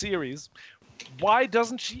in the series, why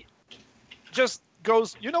doesn't she just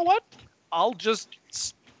goes, you know what? I'll just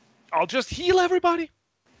heal everybody.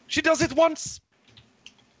 She does it once.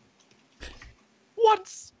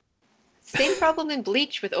 Same problem in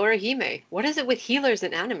Bleach with Orihime. What is it with healers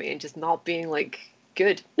in anime and just not being like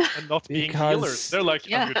good? And not being healers. They're like,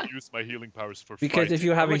 I'm going to use my healing powers for because fight. If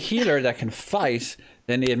you have a healer that can fight,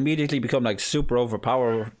 then they immediately become like super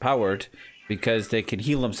overpowered because they can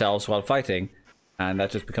heal themselves while fighting, and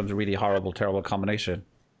that just becomes a really horrible, terrible combination.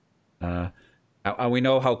 And we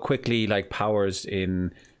know how quickly like powers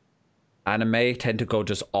in anime tend to go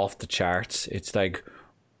just off the charts. It's like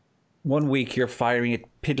 1 week you're firing a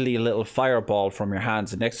piddly little fireball from your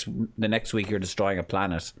hands, the next week you're destroying a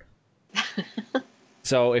planet.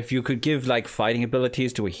 So if you could give like fighting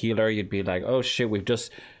abilities to a healer, you'd be like, oh shit, we've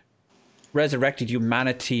just resurrected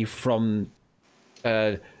humanity from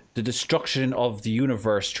the destruction of the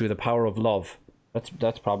universe through the power of love.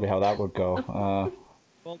 That's probably how that would go.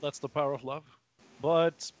 Well, that's the power of love.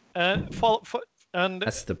 But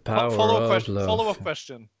that's the power of love. Follow-up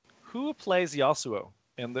question: who plays Yasuo?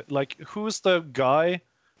 And who's the guy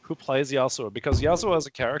who plays Yasuo? Because Yasuo as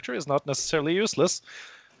a character is not necessarily useless.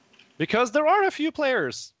 Because there are a few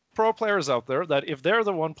pro players out there that if they're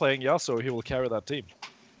the one playing Yasuo, he will carry that team.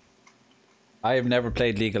 I have never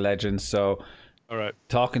played League of Legends, so all right.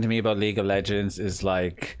 Talking to me about League of Legends is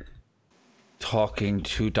like talking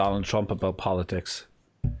to Donald Trump about politics.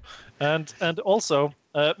 And also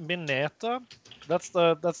Mineta, that's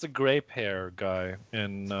the grape hair guy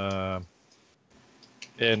in My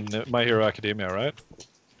Hero Academia, right?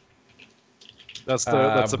 That's a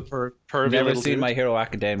pervy. Never seen My Hero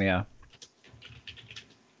Academia.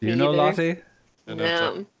 Do you know Lottie?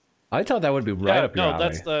 No. I thought that would be right up your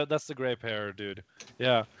alley. That's the grape hair dude.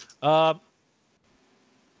 Yeah.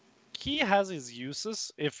 He has his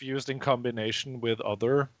uses if used in combination with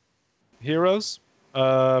other heroes.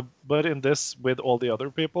 But in this, with all the other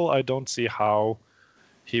people, I don't see how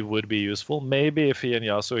he would be useful. Maybe if he and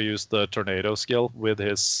Yasuo used the tornado skill with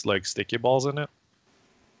his like sticky balls in it.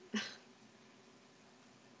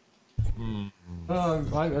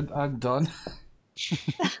 I'm done.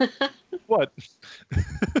 What?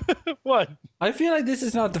 What? I feel like this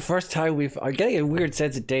is not the first time I'm getting a weird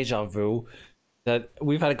sense of deja vu that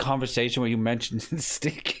we've had a conversation where you mentioned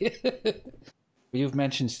you've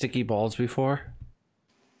mentioned sticky balls before.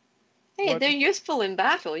 Hey, they're useful in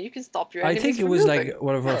battle. You can stop your enemies. I think it was like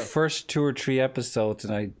one of our first 2 or 3 episodes,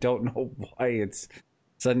 and I don't know why it's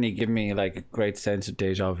suddenly giving me like a great sense of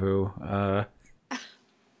deja vu.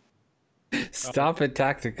 Stop it,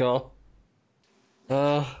 Tactical.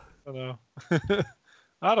 I don't know.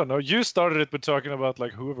 I don't know. You started it with talking about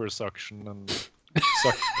like Hoover suction and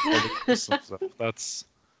suction and stuff. That's.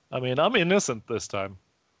 I mean, I'm innocent this time.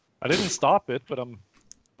 I didn't stop it, but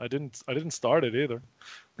I didn't start it either.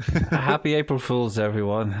 Happy April Fools,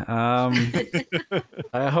 everyone.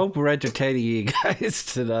 I hope we're entertaining you guys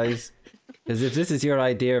tonight. Because if this is your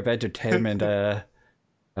idea of entertainment,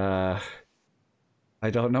 I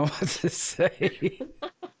don't know what to say.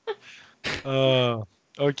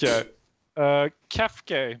 Okay.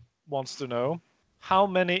 Kefke wants to know, how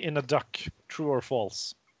many in a duck? True or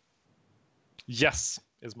false? Yes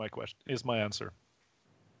is my question. Is my answer.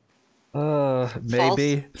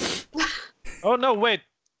 Maybe. Oh no! Wait.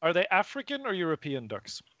 Are they African or European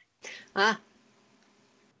ducks?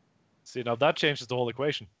 See, now that changes the whole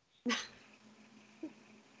equation.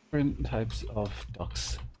 Different types of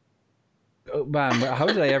ducks. Oh man, how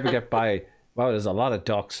did I ever get by? Wow, there's a lot of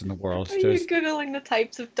ducks in the world. Are you Googling the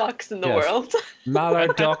types of ducks in the world?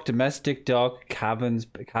 Mallard duck, domestic duck,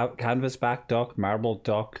 canvasback duck, marble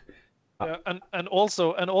duck. Yeah, and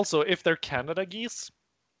also if they're Canada geese,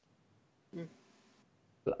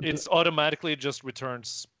 it's automatically just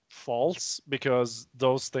returns false because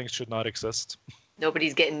those things should not exist.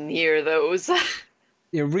 Nobody's getting near those.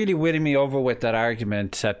 You're really winning me over with that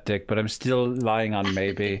argument, Septic, but I'm still lying on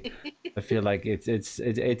maybe. I feel like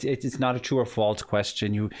it's not a true or false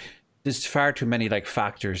question. There's far too many like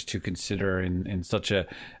factors to consider in such a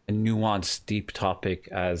nuanced, deep topic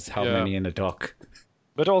as how many in a duck.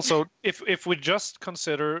 But also, if we just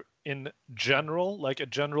consider in general, like a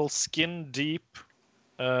general skin deep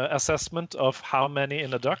assessment of how many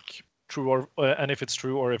in a duck, true or and if it's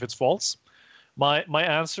true or if it's false, my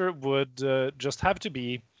answer would just have to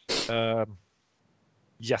be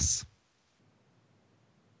yes.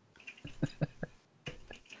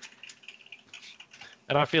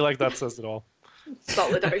 And I feel like that says it all.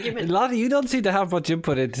 Solid argument. Lottie, you don't seem to have much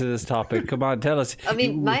input into this topic. Come on, tell us. I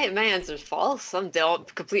mean, my answer is false. I'm the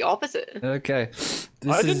complete opposite. Okay.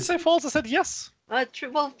 I didn't say false. I said yes.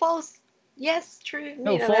 True. Well, false. Yes, true.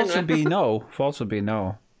 No, false would be no. False would be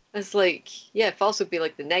no. It's like, false would be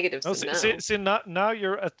like the negative. No, see, now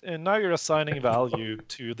you're assigning value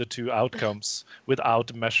to the two outcomes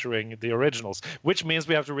without measuring the originals, which means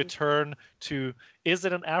we have to return to: is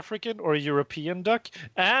it an African or a European duck,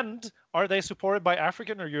 and are they supported by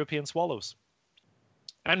African or European swallows?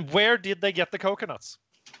 And where did they get the coconuts?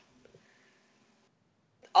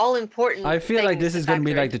 All important. I feel like this is going to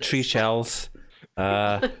be like the tree shells.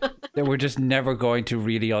 That we're just never going to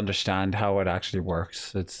really understand how it actually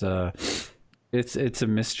works. It's a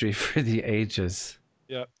mystery for the ages.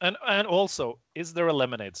 Yeah, and also, is there a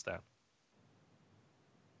lemonade stand?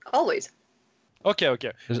 Always. Okay.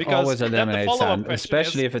 There's because always a lemonade stand,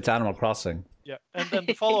 especially if it's Animal Crossing. Yeah, and then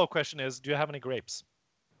the follow-up question is: do you have any grapes?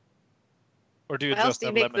 Or do you What else do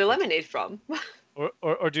you make the lemonade from?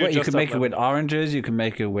 Or do you just you can make it with oranges. You can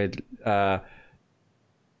make it with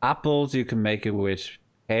apples. You can make it with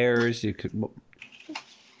pears. You could.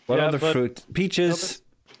 What other fruit? Peaches.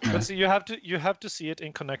 But see, you have to see it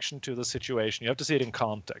in connection to the situation. You have to see it in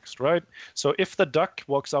context, right? So if the duck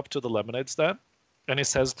walks up to the lemonade stand and he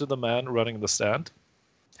says to the man running the stand,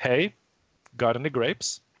 "Hey, got any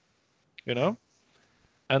grapes?" You know,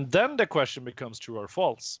 and then the question becomes true or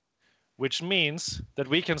false, which means that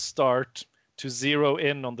we can start to zero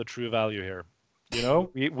in on the true value here. You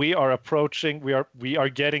know, we are approaching. We are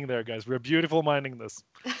getting there, guys. We're beautiful minding this.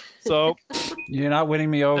 So you're not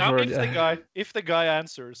winning me over. Now, if the guy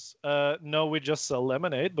answers, no, we just sell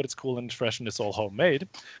lemonade, but it's cool and fresh and it's all homemade,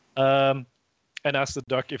 and asks the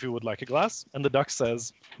duck if he would like a glass, and the duck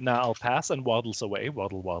says, "Nah, I'll pass," and waddles away,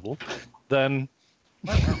 waddle, then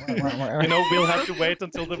we'll have to wait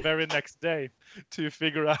until the very next day to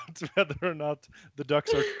figure out whether or not the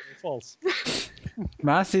ducks are false.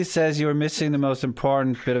 Massey says you're missing the most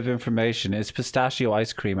important bit of information. Is pistachio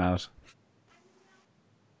ice cream out?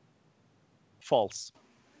 False.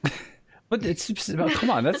 But come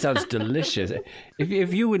on, that sounds delicious.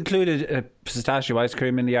 If you included a pistachio ice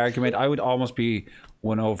cream in the argument, I would almost be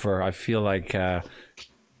won over. I feel like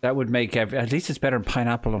that would make at least it's better than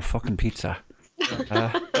pineapple on fucking pizza.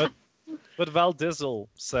 But Val Dizzle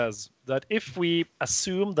says that if we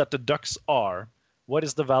assume that the ducks are, what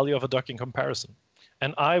is the value of a duck in comparison?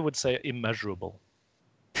 And I would say immeasurable.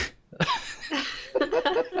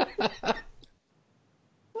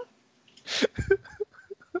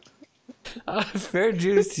 Fair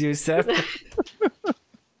juice, Yusef.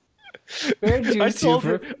 Fair juice,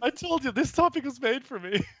 I told you this topic was made for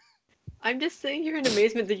me. I'm just sitting here in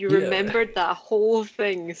amazement that you remembered that whole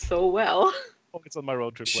thing so well. Oh, it's on my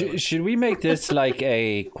road trip. Should we make this like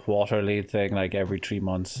a quarterly thing, like every 3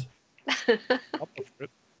 months?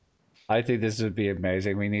 I think this would be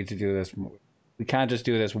amazing. We need to do this. We can't just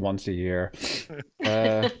do this once a year.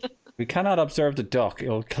 We cannot observe the duck.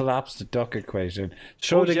 It'll collapse the duck equation.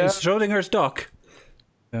 Schrodinger's duck.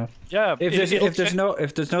 Yeah. Yeah. If there's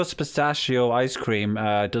no pistachio ice cream,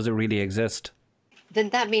 does it really exist? Then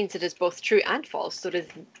that means it is both true and false. So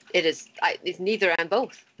it's neither and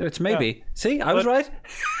both. It's maybe. Yeah. See, I was right.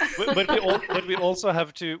 but we also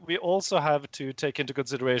have to take into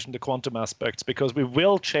consideration the quantum aspects, because we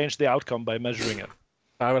will change the outcome by measuring it.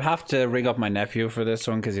 I would have to ring up my nephew for this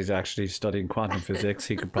one because he's actually studying quantum physics.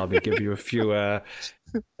 He could probably give you a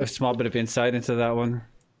small bit of insight into that one.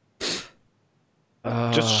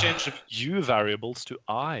 Just change the U variables to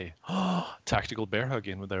I. Tactical bear hug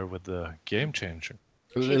in there with the game changer.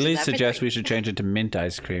 At least suggest we should change it to mint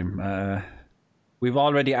ice cream. We've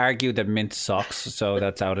already argued that mint sucks, so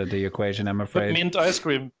that's out of the equation, I'm afraid. But mint ice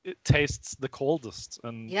cream, it tastes the coldest,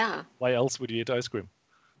 and yeah. Why else would you eat ice cream?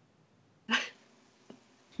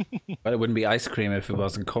 But it wouldn't be ice cream if it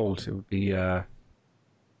wasn't cold. It would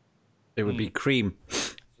be cream.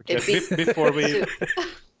 Okay.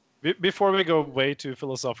 Before we go way too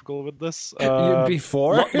philosophical with this, Lottie,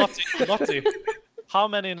 how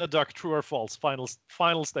many in a duck? True or false?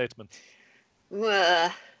 Final statement.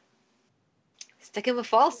 Sticking with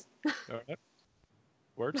false. All right.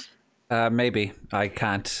 Words. Maybe I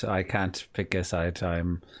can't pick a side.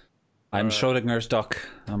 I'm Schrodinger's duck,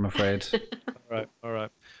 I'm afraid. All right.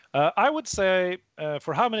 I would say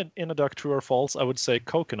for how many in a duck, true or false? I would say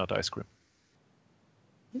coconut ice cream.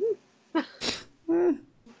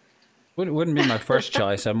 Wouldn't be my first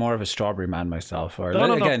choice. I'm more of a strawberry man myself. Or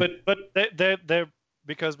no. But they're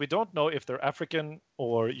because we don't know if they're African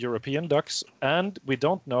or European ducks, and we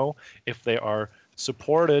don't know if they are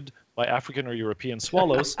supported by African or European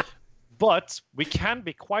swallows. But we can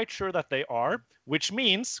be quite sure that they are, which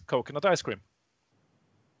means coconut ice cream.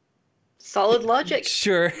 Solid logic.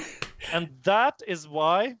 Sure. And that is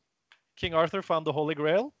why King Arthur found the Holy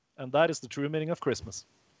Grail, and that is the true meaning of Christmas.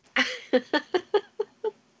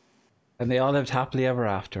 And they all lived happily ever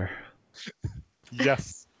after.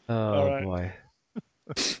 Yes. Oh, boy.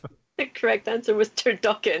 The correct answer was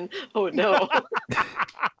turducken. Oh, no.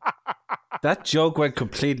 That joke went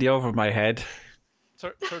completely over my head.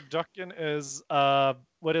 Turducken is,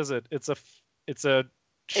 what is it? It's a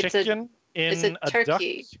chicken in a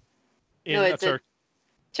turkey. Duck. It's a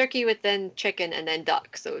turkey with then chicken and then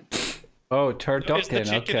duck. So. Oh, turducken. Is the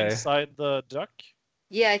chicken inside the duck?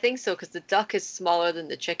 Yeah, I think so, because the duck is smaller than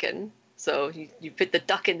the chicken. So you put the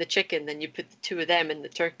duck in the chicken, then you put the two of them in the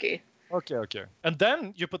turkey. Okay. And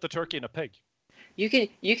then you put the turkey in a pig. You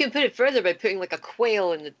can put it further by putting like a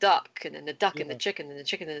quail in the duck, and then the duck in the chicken, and the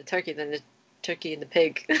chicken in the turkey, then the turkey in the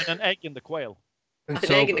pig. And an egg in the quail.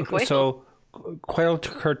 Egg in the quail. So quail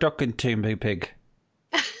turducken to pig.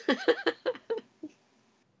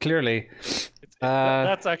 Clearly.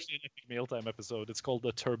 That's actually an Epic Mealtime episode. It's called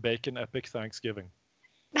the Turbacon Epic Thanksgiving.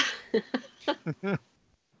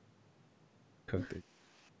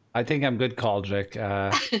 I think I'm good, Caldrick.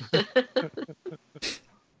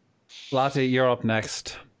 Lottie, you're up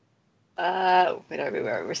next. Where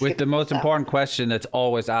are we? With the most important question that's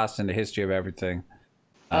always asked in the history of everything.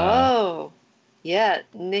 Yeah.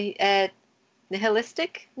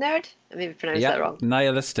 Nihilistic nerd? I maybe pronounced that wrong.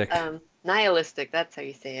 Nihilistic. Nihilistic, that's how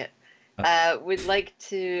you say it. Would like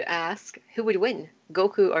to ask, who would win,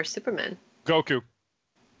 Goku or Superman? Goku.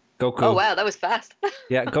 Oh, wow, that was fast.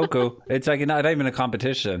 Yeah, Goku. It's like not even a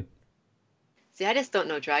competition. See, I just don't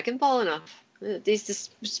know Dragon Ball enough. He's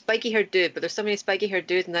this spiky-haired dude, but there's so many spiky-haired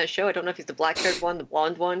dudes in that show. I don't know if he's the black-haired one, the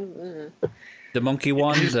blonde one. The monkey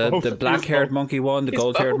one, the black-haired monkey one, the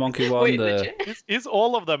gold-haired monkey one. He's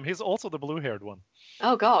all of them. He's also the blue-haired one.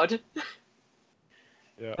 Oh, God.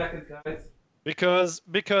 Yeah. Seconds, guys. Because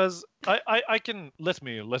I can let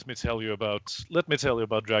me tell you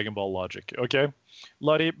about Dragon Ball logic, okay,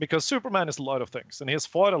 Lottie? Because Superman is a lot of things, and he has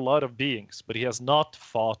fought a lot of beings, but he has not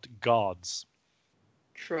fought gods.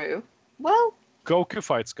 True. Well, Goku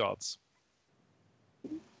fights gods.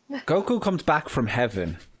 Goku comes back from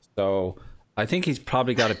heaven, so I think he's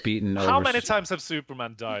probably got it beaten. How many times have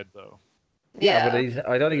Superman died, though? Yeah, but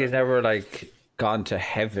I don't think he's never like gone to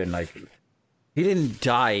heaven. Like, he didn't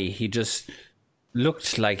die. He just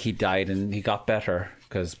looked like he died, and he got better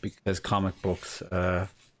because comic books. Yeah,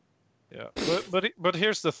 but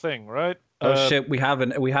here's the thing, right? Oh shit, we have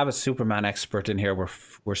a Superman expert in here.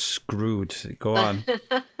 We're screwed. Go on,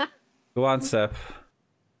 go on, Sep.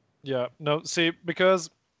 Yeah, no, see, because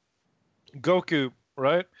Goku,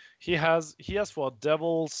 right? He has fought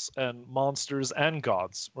devils and monsters and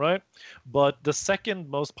gods, right? But the second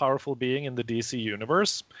most powerful being in the DC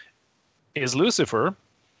universe is Lucifer,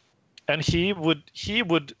 and he would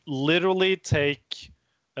literally take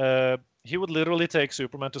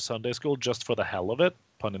Superman to Sunday school just for the hell of it,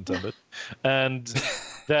 pun intended, and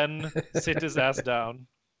then sit his ass down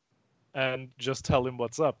and just tell him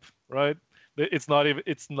what's up, right? It's not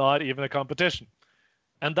even a competition.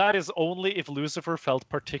 And that is only if Lucifer felt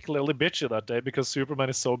particularly bitchy that day because Superman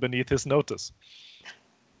is so beneath his notice.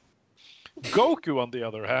 Goku, on the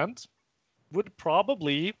other hand, would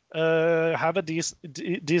probably have a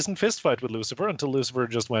decent fist fight with Lucifer until Lucifer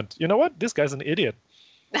just went, you know what, this guy's an idiot,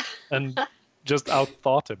 and just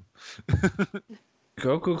outthought him.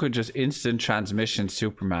 Goku could just instant transmission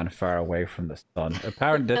Superman far away from the sun.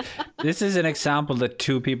 Apparently, this is an example that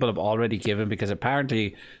two people have already given, because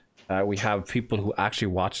apparently we have people who actually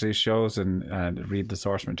watch these shows and read the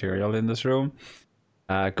source material in this room.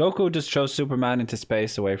 Goku just throws Superman into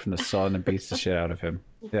space away from the sun and beats the shit out of him.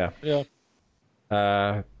 Yeah. Yeah.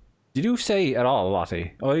 Did you say at all,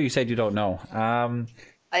 Lottie? Oh, you said you don't know.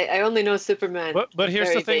 I only know Superman. But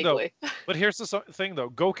here's the thing, vaguely. though. But here's the thing, though.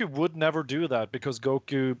 Goku would never do that because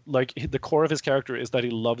Goku, like, the core of his character is that he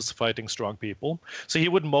loves fighting strong people. So he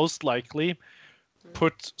would most likely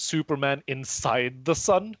put Superman inside the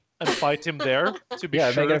sun and fight him there to be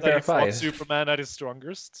sure that he fought Superman at his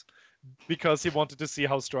strongest, because he wanted to see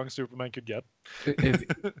how strong Superman could get.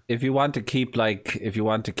 If you want to keep like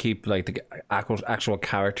the actual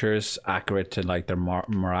characters accurate to like their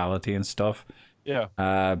morality and stuff. Yeah.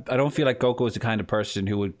 I don't feel like Goku is the kind of person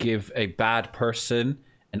who would give a bad person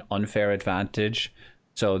an unfair advantage.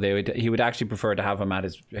 So he would actually prefer to have him at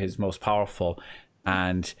his most powerful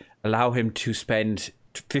and allow him to spend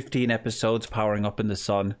 15 episodes powering up in the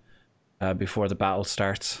sun before the battle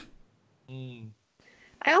starts.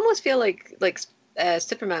 I almost feel like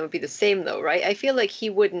Superman would be the same, though, right? I feel like he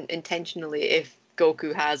wouldn't intentionally, if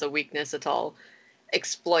Goku has a weakness at all,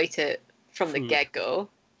 exploit it from the get-go.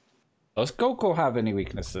 Does Goku have any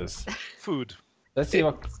weaknesses? Food. Let's see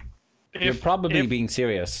what... You're probably being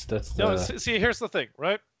serious. No, see, here's the thing,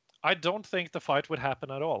 right? I don't think the fight would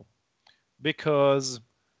happen at all. Because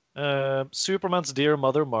Superman's dear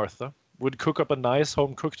mother, Martha, would cook up a nice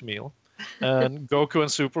home-cooked meal. And Goku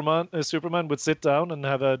and Superman would sit down and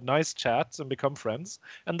have a nice chat and become friends.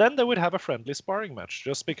 And then they would have a friendly sparring match,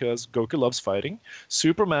 just because Goku loves fighting.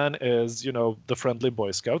 Superman is, the friendly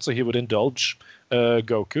Boy Scout, so he would indulge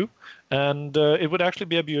Goku. And it would actually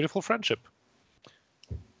be a beautiful friendship.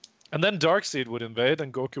 And then Darkseid would invade,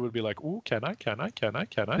 and Goku would be like, ooh, can I?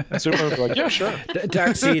 And Superman would be like, yeah, sure.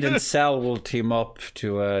 Darkseid and Cell will team up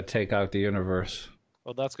to take out the universe.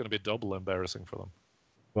 Well, that's going to be double embarrassing for them.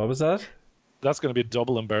 What was that? That's going to be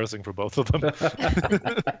double embarrassing for both of them.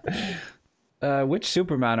 Which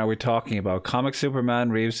Superman are we talking about? Comic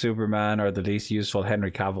Superman, Reeves Superman, or the least useful Henry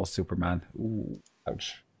Cavill Superman? Ooh,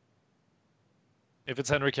 ouch. If it's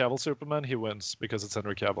Henry Cavill Superman, he wins because it's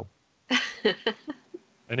Henry Cavill.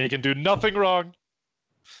 And he can do nothing wrong.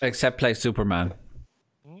 Except play Superman.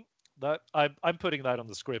 I'm putting that on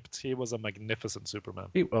the script. He was a magnificent Superman.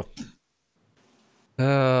 He's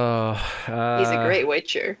a great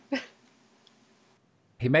Witcher.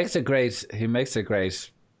 He makes a great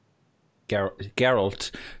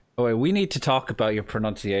Geralt. Oh, wait, we need to talk about your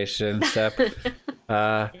pronunciation, Sep.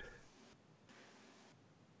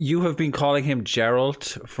 You have been calling him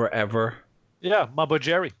Geralt forever. Yeah, my boy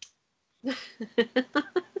Jerry.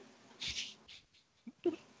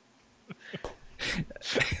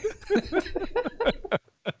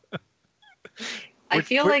 I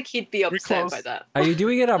feel like he'd be upset by that. Are you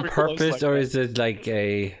doing it on purpose, or is it like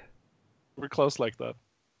a... We're close like that.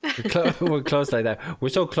 We're close like that. We're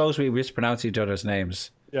so close we mispronounce each other's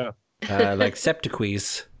names. Yeah. Like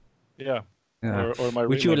Septiquis. Yeah. Yeah. Or my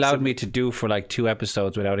which you allowed me to do for like 2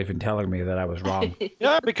 episodes without even telling me that I was wrong.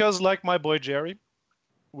 Yeah, because like my boy Jerry,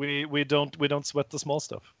 we don't sweat the small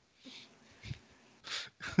stuff.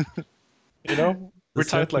 You know, we're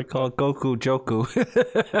tight like called Goku Joku.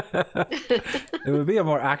 It would be a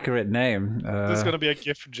more accurate name. This is gonna be a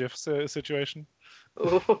GIF situation.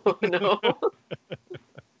 Oh no!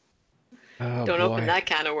 Oh, don't open that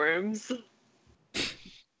can of worms. If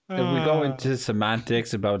we go into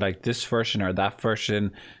semantics about like this version or that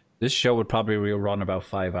version, this show would probably run about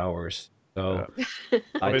 5 hours. So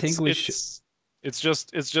I think we should. It's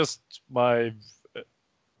just my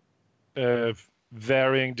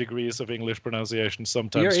varying degrees of English pronunciation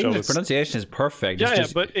sometimes. Your English pronunciation is perfect. Yeah,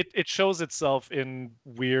 but it shows itself in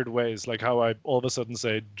weird ways, like how I all of a sudden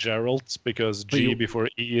say Gerald because G before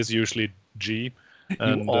E is usually G.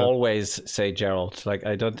 And, you always say Gerald. Like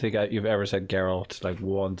I don't think you've ever said Gerald like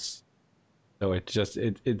once. So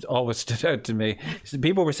it always stood out to me.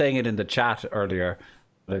 People were saying it in the chat earlier.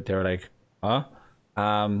 Like they were like, "Huh?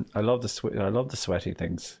 I love the sweaty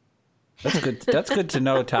things." That's good. That's good to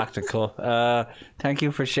know. Tactical. Thank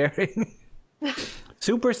you for sharing.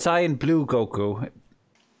 Super Saiyan Blue Goku,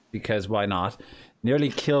 because why not? Nearly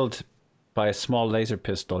killed by a small laser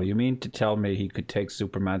pistol. You mean to tell me he could take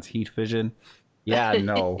Superman's heat vision? Yeah,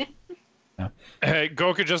 no.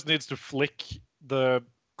 Goku just needs to flick the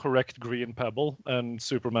correct green pebble, and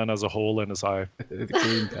Superman has a hole in his eye. The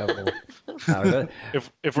green pebble.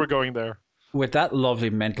 If we're going there. With that lovely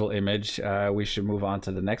mental image, we should move on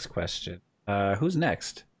to the next question. Who's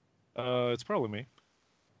next? It's probably me.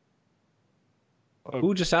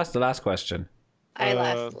 Who just asked the last question? I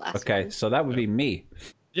asked the last Okay, one. so that would be me.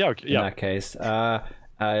 Yeah, okay, in that case.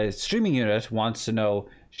 Streaming Unit wants to know,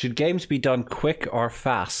 should games be done quick or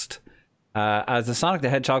fast? As a Sonic the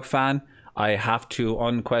Hedgehog fan, I have to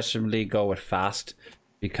unquestionably go with fast,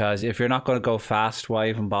 because if you're not going to go fast, why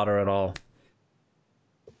even bother at all?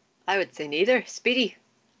 I would say neither. Speedy.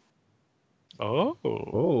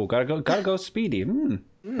 Oh, gotta go speedy.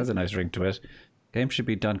 That's a nice ring to it. Game should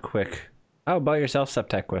be done quick. How about yourself,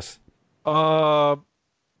 Septequus? I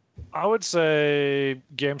would say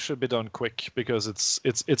games should be done quick because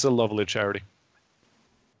it's a lovely charity.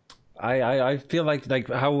 I feel like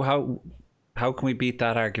how can we beat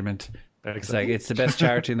that argument? Exactly. It's like it's the best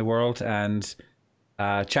charity in the world, and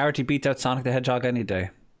charity beats out Sonic the Hedgehog any day.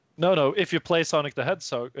 No. If you play Sonic the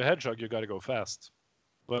Hedgehog, you got to go fast.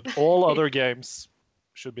 But all other games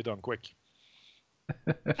should be done quick.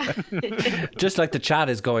 Just like the chat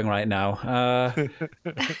is going right now.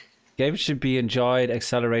 Games should be enjoyed.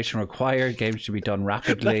 Acceleration required. Games should be done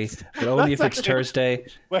rapidly, but only if it's Thursday.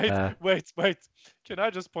 Wait. Can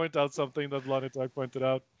I just point out something that Lonitag pointed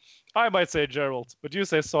out? I might say Gerald, but you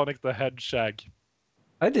say Sonic the Hedgehog.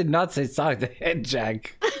 I did not say Sonic the Hedgehog.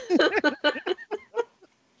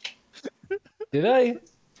 Did I?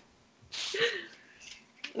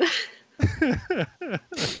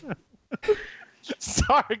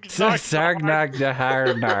 Sargnag the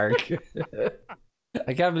Harnarg.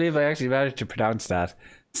 I can't believe I actually managed to pronounce that.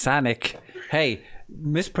 Sonic. Hey,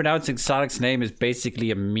 mispronouncing Sonic's name is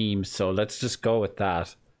basically a meme, so let's just go with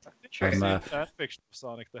that. Fan fiction of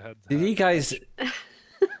Sonic the Hedgehog. Did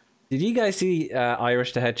you guys see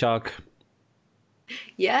Irish the Hedgehog?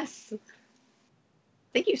 Yes. I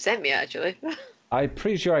think you sent me, actually. I'm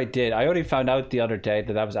pretty sure I did. I only found out the other day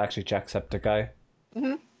that was actually Jacksepticeye.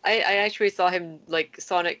 Mm-hmm. I actually saw him, like,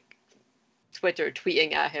 Sonic Twitter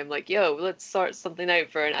tweeting at him, like, yo, let's sort something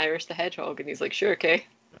out for an Irish the Hedgehog. And he's like, sure, okay.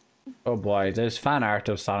 Oh boy, there's fan art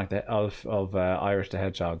of Irish the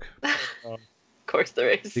Hedgehog. Of course there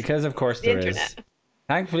is. Because of course there is.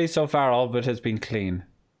 Thankfully, so far, all of it has been clean.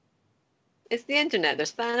 It's the internet.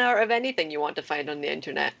 There's fan art of anything you want to find on the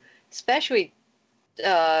internet. Especially,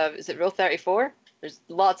 is it Rule 34? There's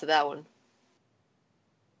lots of that one.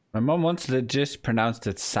 My mum once legit pronounced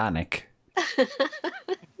it Sonic.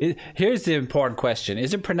 Here's the important question.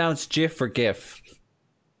 Is it pronounced GIF or GIF?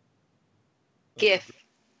 GIF.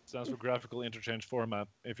 Stands for graphical interchange format.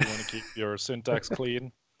 If you want to keep your syntax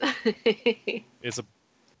clean, it's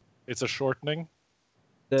a shortening.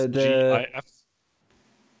 GIF.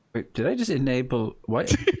 Wait, did I just enable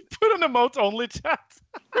what? Put an emote only chat.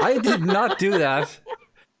 I did not do that.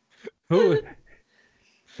 Who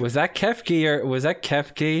was that?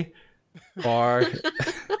 Kefki or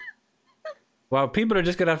Wow, people are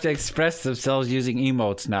just gonna have to express themselves using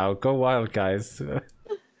emotes now. Go wild, guys.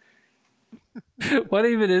 What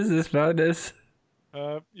even is this madness?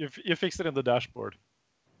 You fixed it in the dashboard.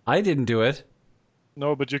 I didn't do it.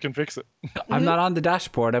 No, but you can fix it. I'm not on the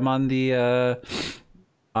dashboard. I'm on the.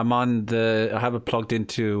 I have it plugged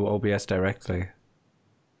into OBS directly.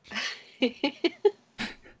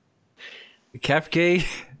 Kefki?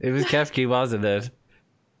 It was Kefki, wasn't it?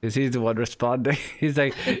 Because he's the one responding. He's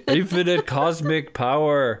like, infinite cosmic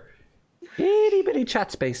power. Itty bitty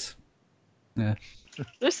chat space. Yeah.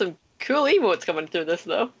 There's some cool emotes coming through this,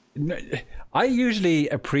 though. I usually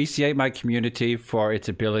appreciate my community for its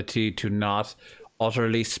ability to not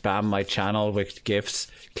utterly spam my channel with GIFs.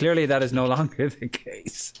 Clearly, that is no longer the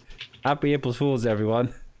case. Happy April Fools,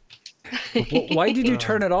 everyone. Why did you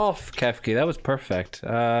turn it off, Kefki? That was perfect.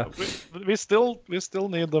 We still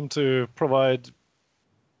need them to provide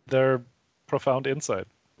their profound insight.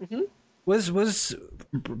 Mm-hmm. Was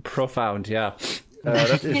profound, yeah.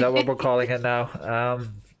 Is that what we're calling it now?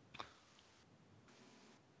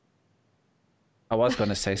 I was going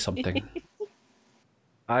to say something.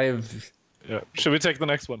 Yeah. Should we take the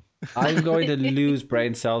next one? I'm going to lose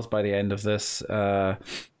brain cells by the end of this.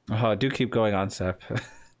 Do keep going on, Sep.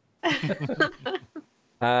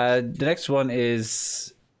 The next one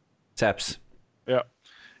is Sep's. Yeah.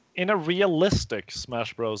 In a realistic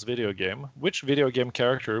Smash Bros. Video game, which video game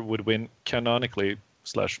character would win canonically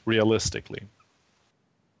 / realistically?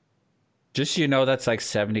 Just so you know, that's like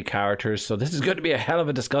 70 characters, so this is going to be a hell of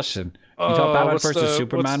a discussion. You thought Batman vs.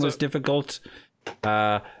 Superman was difficult?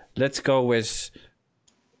 Let's go with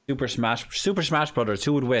Super Smash Brothers.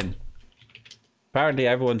 Who would win? Apparently,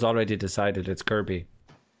 everyone's already decided it's Kirby.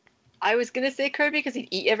 I was going to say Kirby because he'd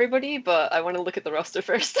eat everybody, but I want to look at the roster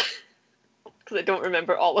first. Because I don't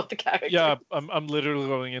remember all of the characters. Yeah, I'm literally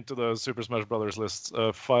going into the Super Smash Brothers lists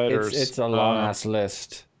of fighters. It's a long-ass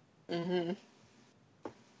list. Mm-hmm.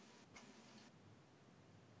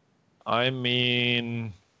 I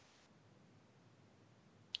mean...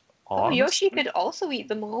 Yoshi could also eat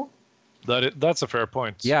them all. That's a fair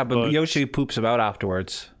point. Yeah, but Yoshi poops them out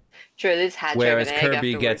afterwards. Sure, this had whereas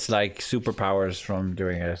Kirby gets like superpowers from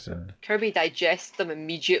doing it. And... Kirby digests them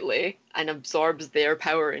immediately and absorbs their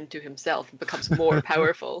power into himself and becomes more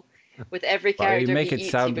powerful. With every character he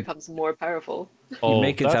eats, he becomes more powerful. You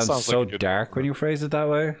make it sound so dark when you phrase it that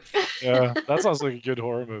way. Yeah, that sounds like a good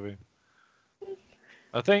horror movie.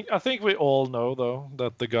 I think we all know though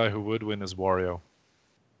that the guy who would win is Wario.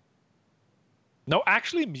 No,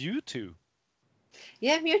 actually Mewtwo.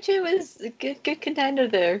 Yeah, Mewtwo is a good contender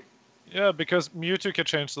there. Yeah, because Mewtwo can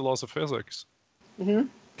change the laws of physics. Mm-hmm.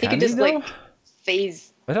 He could just like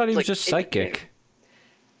phase. I thought he was just psychic.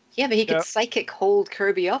 Yeah, but he could psychic hold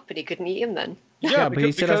Kirby up, and he couldn't eat him then. Yeah, but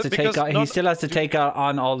he still has to take on. He still has to take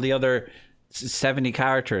on all the other 70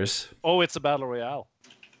 characters. Oh, it's a battle royale.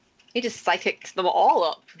 He just psychics them all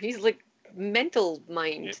up. He's like mental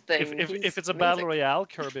mind thing. If it's a battle royale,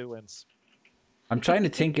 Kirby wins. I'm trying to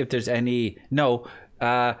think if there's any. No,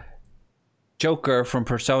 Joker from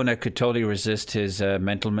Persona could totally resist his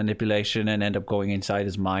mental manipulation and end up going inside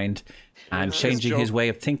his mind and changing his way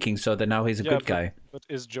of thinking so that now he's a good guy. But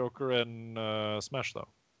is Joker in Smash though?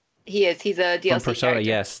 He is. He's a DLC from Persona, character.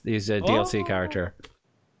 Yes, he's a DLC character.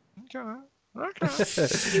 Okay. Was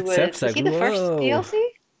he the first DLC?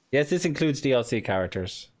 Yes, this includes DLC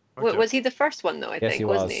characters. Okay. Was he the first one though? I think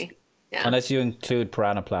wasn't he? Yeah. Unless you include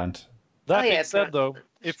Piranha Plant. That being said, though,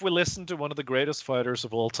 if we listen to one of the greatest fighters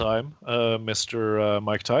of all time, Mr.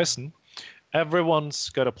 Mike Tyson, everyone's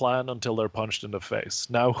got a plan until they're punched in the face.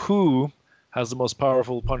 Now, who has the most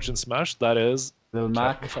powerful punch in Smash? That is Lil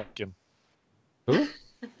Mac. Captain Falcon. Who?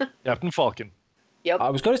 Captain Falcon. Yep. I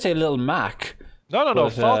was going to say Lil Mac. No.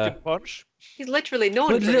 Falcon punch. He's literally known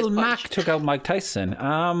for his punch. Lil Mac took out Mike Tyson.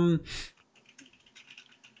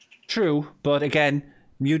 True, but again,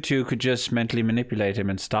 Mewtwo could just mentally manipulate him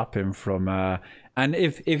and stop him from... and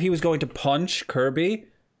if he was going to punch Kirby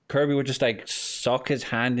would just like suck his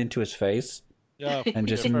hand into his face and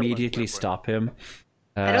just immediately stop him.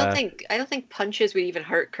 I don't think punches would even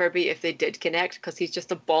hurt Kirby if they did connect, because he's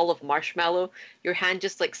just a ball of marshmallow. Your hand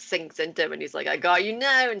just like sinks into him and he's like, I got you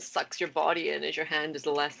now, and sucks your body in as your hand is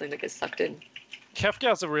the last thing that gets sucked in. Kefka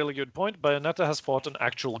has a really good point. Bayonetta has fought an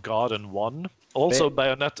actual god and won. Also,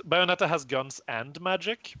 Bayonetta has guns and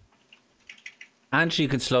magic. And she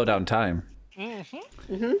can slow down time.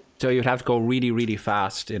 Mm-hmm. Mm-hmm. So you'd have to go really, really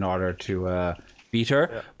fast in order to beat her.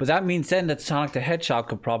 Yeah. But that means then that Sonic the Hedgehog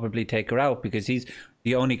could probably take her out, because he's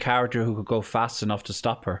the only character who could go fast enough to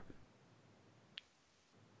stop her.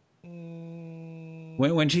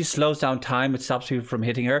 When she slows down time, it stops people from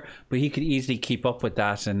hitting her, but he could easily keep up with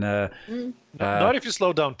that. And not if you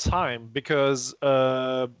slow down time, because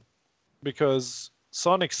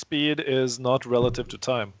Sonic's speed is not relative to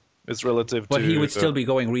time. It's relative to... But he would still be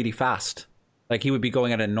going really fast. Like, he would be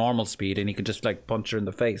going at a normal speed, and he could just, like, punch her in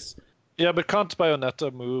the face. Yeah, but can't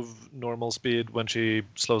Bayonetta move normal speed when she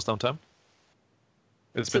slows down time?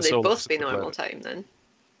 So they'd both be normal time, then?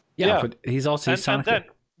 Yeah, but he's also Sonic.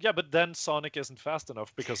 But then Sonic isn't fast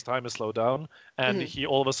enough because time is slowed down, and he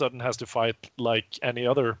all of a sudden has to fight like any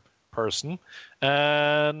other person.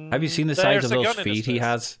 And have you seen the size of those feet he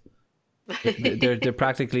has? they're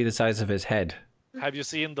practically the size of his head. Have you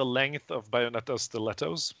seen the length of Bayonetta's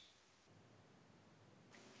stilettos?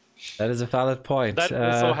 That is a valid point. That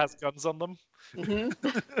also has guns on them.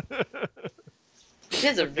 He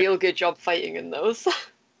does a real good job fighting in those.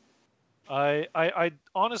 I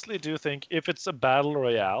honestly do think if it's a battle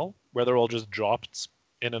royale where they're all just dropped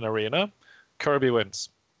in an arena, Kirby wins.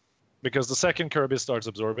 Because the second Kirby starts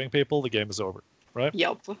absorbing people, the game is over, right?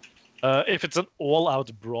 Yep. If it's an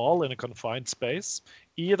all-out brawl in a confined space,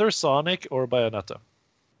 either Sonic or Bayonetta.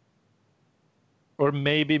 Or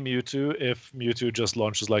maybe Mewtwo if Mewtwo just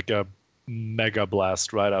launches like a Mega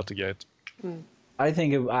Blast right out the gate. I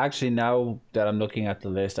think actually, now that I'm looking at the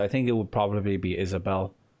list, I think it would probably be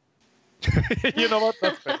Isabelle. You know what?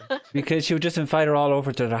 That's fair. Because she would just invite her all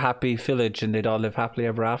over to the happy village and they'd all live happily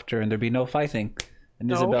ever after and there'd be no fighting. And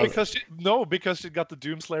because she got the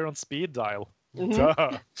Doomslayer on speed dial.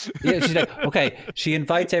 Yeah, she's like, okay, she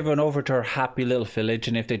invites everyone over to her happy little village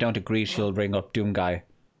and if they don't agree, she'll ring up Doomguy.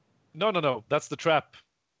 No, that's the trap.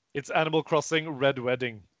 It's Animal Crossing Red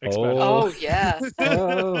Wedding expansion. Oh yeah.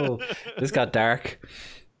 Oh, this got dark.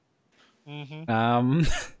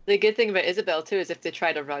 The good thing about Isabelle too is if they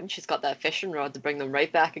try to run, she's got that fishing rod to bring them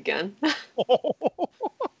right back again.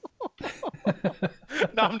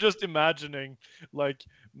 Now I'm just imagining like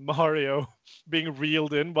Mario being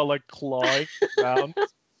reeled in by like clawing around.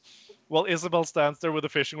 Well, Isabelle stands there with a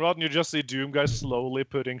fishing rod, and you just see Doomguy slowly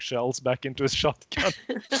putting shells back into his shotgun.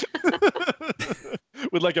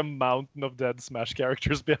 With like a mountain of dead Smash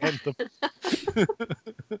characters behind them.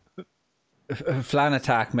 Flan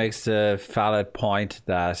Attack makes the valid point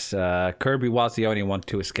that Kirby was the only one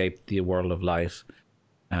to escape the world of light.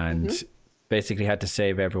 And basically had to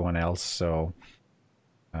save everyone else, so...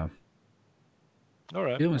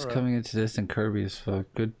 Alright. Everyone's coming into this and Kirby is for a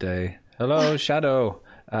good day. Hello, Shadow.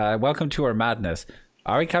 Welcome to our madness.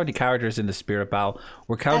 Are we counting characters in the Spirit Battle?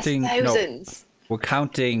 We're counting thousands. No, we're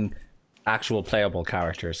counting actual playable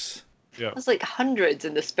characters. Yeah. There's like hundreds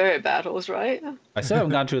in the Spirit Battles, right? I still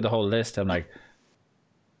haven't gone through the whole list. I'm like,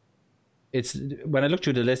 it's when I look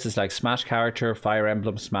through the list, it's like Smash character, Fire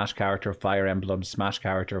Emblem, Smash character, Fire Emblem, Smash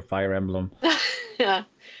character, Fire Emblem. Yeah,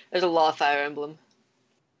 there's a lot of Fire Emblem.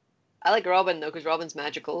 I like Robin though, because Robin's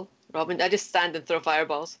magical. Robin, I just stand and throw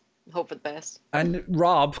fireballs and hope for the best. And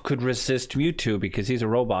Rob could resist Mewtwo because he's a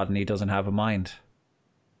robot and he doesn't have a mind.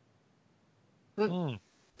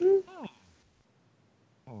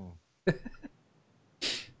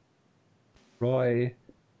 Roy,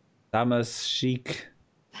 Samus, Sheik,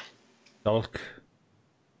 Shulk,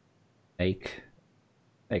 Snake.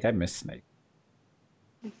 I miss Snake.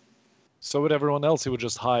 So would everyone else. He would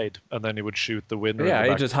just hide, and then he would shoot the winner. Yeah,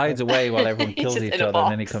 he just hides away while everyone kills each other,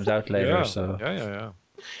 and then he comes out later. Yeah. So Yeah.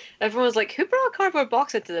 Everyone's like, "Who brought a cardboard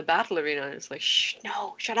box into the battle arena?" And it's like, "Shh,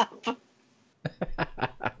 no, shut up."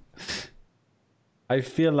 I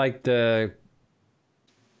feel like the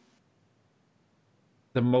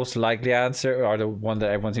most likely answer, or the one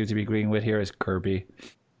that everyone seems to be agreeing with here, is Kirby.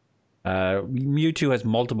 Mewtwo has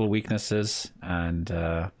multiple weaknesses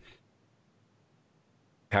and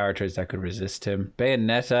characters that could resist him.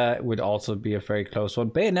 Bayonetta would also be a very close one.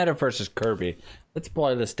 Bayonetta versus Kirby. Let's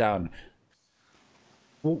boil this down.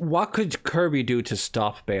 What could Kirby do to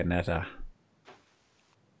stop Bayonetta?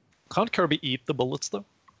 Can't Kirby eat the bullets though?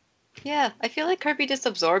 Yeah, I feel like Kirby just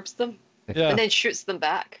absorbs them and then shoots them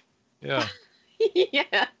back. Yeah.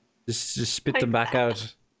 Yeah. Just spit them back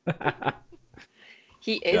out.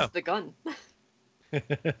 He is the gun.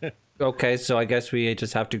 Okay, so I guess we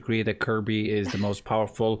just have to agree that Kirby is the most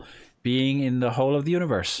powerful being in the whole of the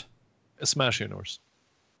universe. Smash Universe.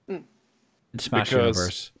 Smash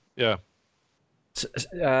Universe. Yeah.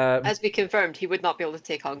 As we confirmed, he would not be able to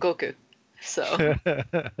take on Goku. So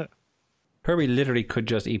Kirby literally could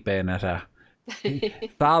just eat Bayonetta.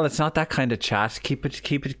 Val, it's not that kind of chat. Keep it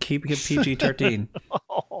PG-13.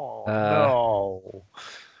 No.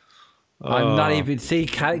 I'm not even... See,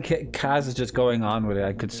 Kaz is just going on with it.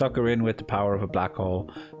 I could suck her in with the power of a black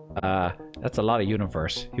hole. That's a lot of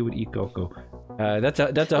universe. He would eat Goku. That's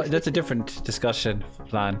a different discussion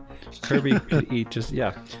plan. Kirby could eat just...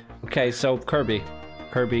 Yeah. Okay, so Kirby.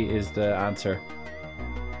 Kirby is the answer.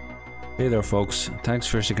 Hey there, folks. Thanks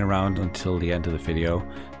for sticking around until the end of the video.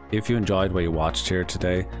 If you enjoyed what you watched here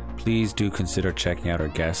today, please do consider checking out our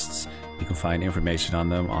guests. You can find information on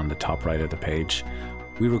them on the top right of the page.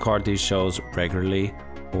 We record these shows regularly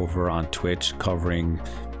over on Twitch, covering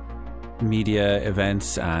media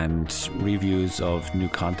events and reviews of new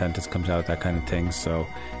content that's comes out, that kind of thing. So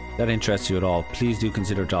if that interests you at all, please do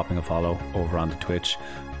consider dropping a follow over on the Twitch.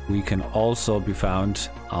 We can also be found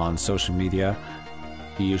on social media,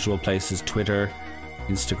 the usual places: Twitter,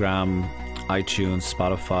 Instagram, iTunes,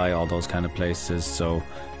 Spotify, all those kind of places. So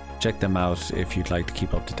check them out if you'd like to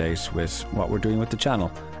keep up to date with what we're doing with the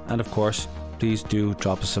channel. And of course, please do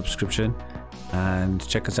drop a subscription and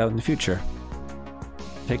check us out in the future.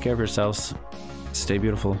 Take care of yourselves. Stay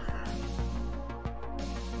beautiful.